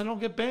stuff, and I don't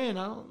get banned.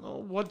 I don't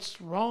know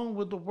what's wrong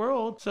with the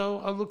world.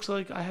 So it looks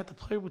like I have to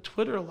play with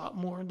Twitter a lot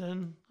more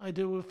than I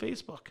do with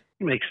Facebook.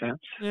 Makes sense.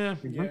 Yeah.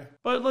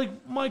 But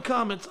like my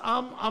comments,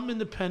 I'm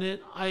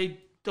independent. I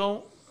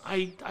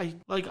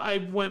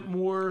went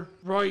more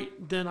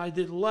right than I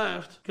did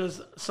left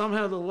because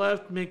somehow the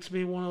left makes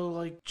me want to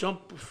like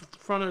jump in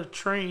front of a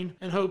train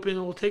and hoping it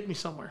will take me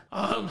somewhere.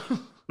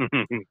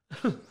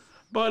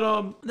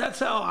 But that's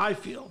how I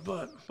feel.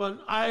 But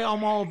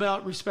I'm all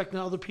about respecting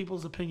other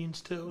people's opinions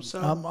too. So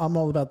I'm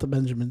all about the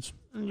Benjamins.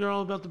 you're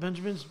all about the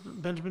Benjamins,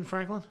 Benjamin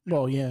Franklin.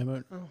 Well, yeah,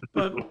 but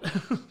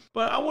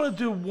But I want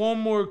to do one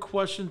more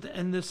question to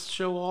end this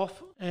show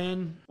off.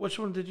 And which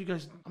one did you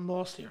guys? I'm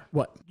lost here.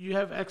 what? You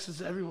have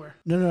X's everywhere.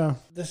 No.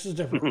 This is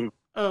different.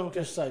 Oh, okay.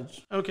 Just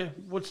sides. Okay.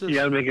 What's this? You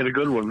got to make it a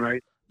good one,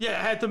 right? Yeah,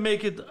 I had to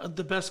make it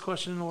the best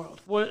question in the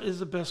world. What is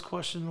the best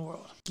question in the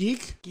world?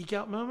 Geek? Geek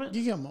out moment?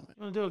 Geek out moment.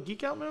 You want to do a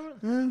geek out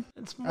moment? Mm.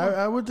 It's more.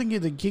 I would think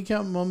either geek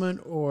out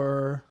moment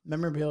or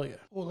memorabilia.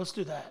 Well, let's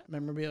do that.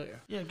 Memorabilia.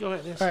 Yeah, go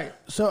ahead. Yes. All right.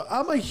 So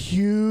I'm a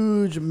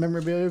huge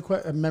memorabilia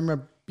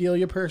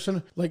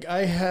person. Like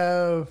I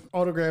have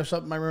autographs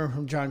up in my room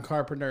from John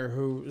Carpenter,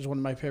 who is one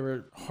of my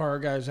favorite horror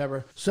guys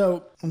ever.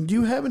 So do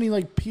you have any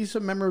like piece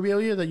of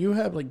memorabilia that you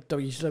have, like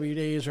WCW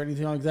days or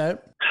anything like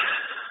that?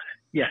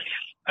 Yes,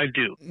 I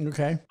do.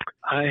 Okay.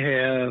 I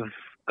have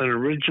an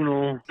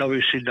original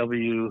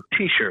WCW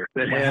T-shirt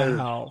that has,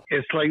 Wow.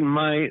 it's like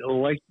my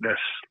likeness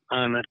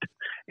on it,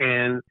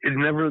 and they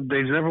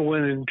never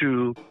went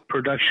into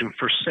production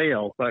for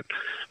sale. But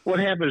what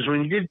happens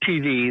when you did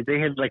TV, they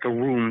had like a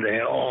room, they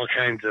had all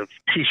kinds of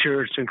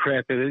T-shirts and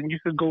crap in it, and you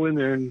could go in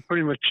there and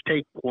pretty much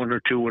take one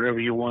or two, whatever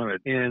you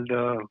wanted. And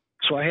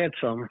so I had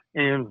some,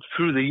 and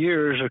through the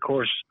years, of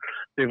course,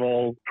 they've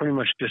all pretty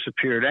much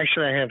disappeared.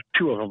 Actually, I have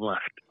two of them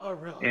left. Oh,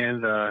 really?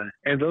 And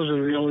those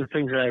are the only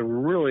things that I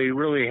really,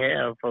 really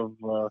have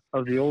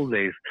of the old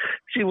days.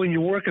 See, when you're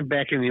working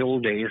back in the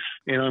old days,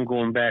 and I'm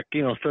going back,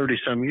 30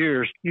 some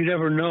years, you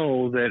never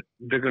know that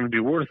they're going to be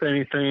worth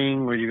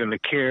anything, or you're going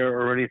to care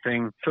or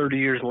anything 30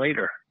 years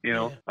later.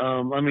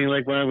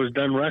 Like when I was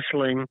done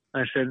wrestling,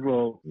 I said,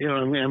 well,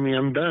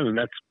 I'm done.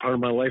 That's part of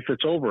my life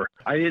that's over.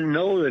 I didn't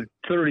know that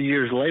 30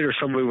 years later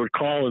somebody would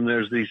call and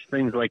there's these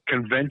things like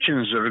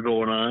conventions that are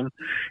going on,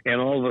 and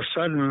all of a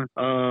sudden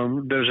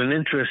there's an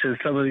interest in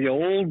some of the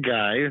old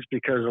guys,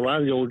 because a lot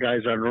of the old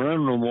guys aren't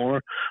around no more.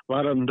 A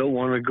lot of them don't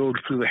want to go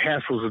through the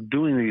hassles of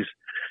doing these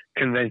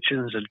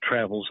conventions and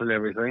travels and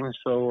everything.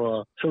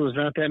 So there's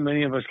not that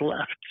many of us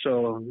left.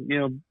 So,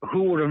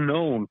 who would have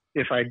known?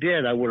 If I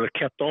did, I would have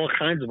kept all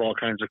kinds of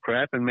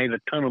crap and made a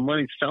ton of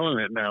money selling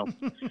it now.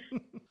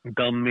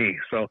 Dumb me.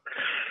 So,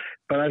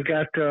 but I've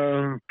got,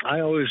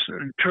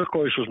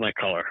 turquoise was my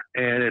color,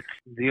 and it's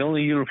the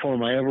only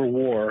uniform I ever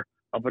wore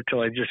up until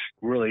I just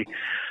really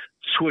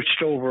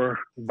switched over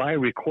by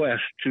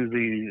request to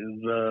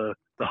the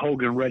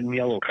Hogan red and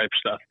yellow type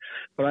stuff.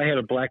 But I had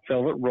a black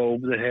velvet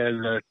robe that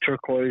had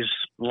turquoise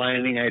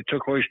lining. I had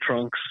turquoise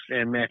trunks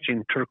and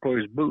matching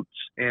turquoise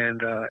boots.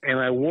 And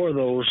I wore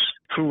those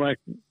through my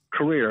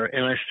career,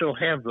 and I still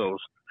have those.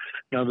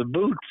 Now, the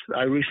boots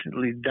I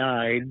recently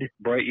dyed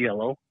bright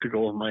yellow to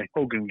go with my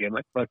Hogan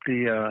gimmick, but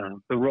the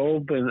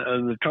robe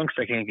and the trunks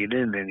I can't get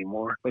in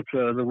anymore. But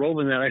the robe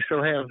and that I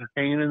still have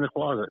hanging in the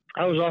closet.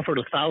 I was offered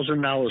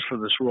 $1,000 for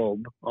this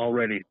robe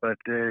already, but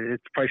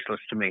it's priceless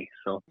to me.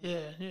 So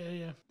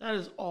Yeah. That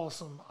is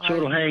awesome. So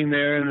it'll hang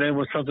there, and then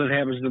when something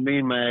happens to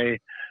me, my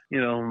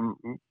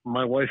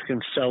wife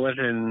can sell it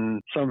in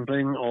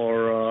something,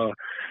 or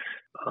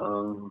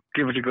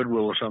give it to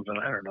Goodwill or something.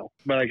 I don't know.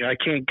 But I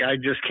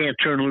just can't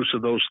turn loose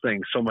of those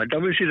things. So my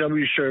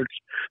WCW shirts,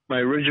 my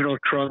original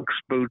trunks,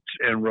 boots,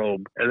 and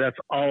robe. And that's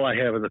all I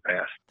have in the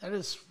past. That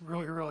is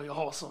really, really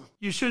awesome.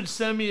 You should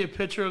send me a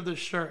picture of this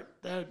shirt.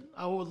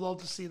 I would love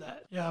to see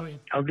that. Yeah,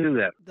 I'll do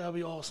that. That'd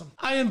be awesome.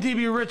 I am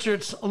DB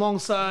Richards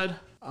alongside...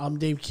 I'm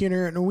Dave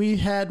Keener, and we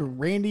had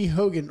Randy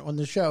Hogan on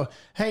the show.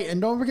 Hey, and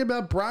don't forget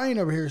about Brian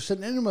over here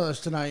sitting in with us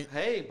tonight.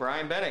 Hey,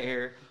 Brian Bennett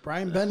here.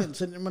 Brian Bennett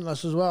sitting in with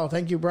us as well.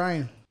 Thank you,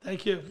 Brian.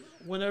 Thank you.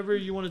 Whenever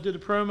you want to do the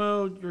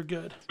promo, you're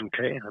good.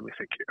 Okay, let me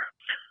think here.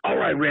 All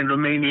right,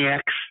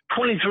 Randomaniacs,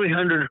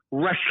 2300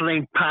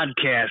 Wrestling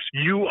Podcast.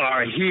 You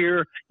are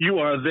here. You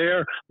are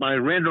there. My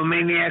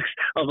Randomaniacs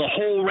of the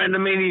whole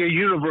Randomania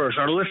universe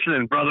are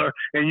listening, brother,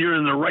 and you're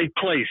in the right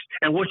place.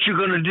 And what you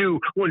going to do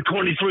when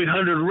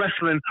 2300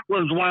 Wrestling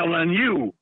runs wild on you?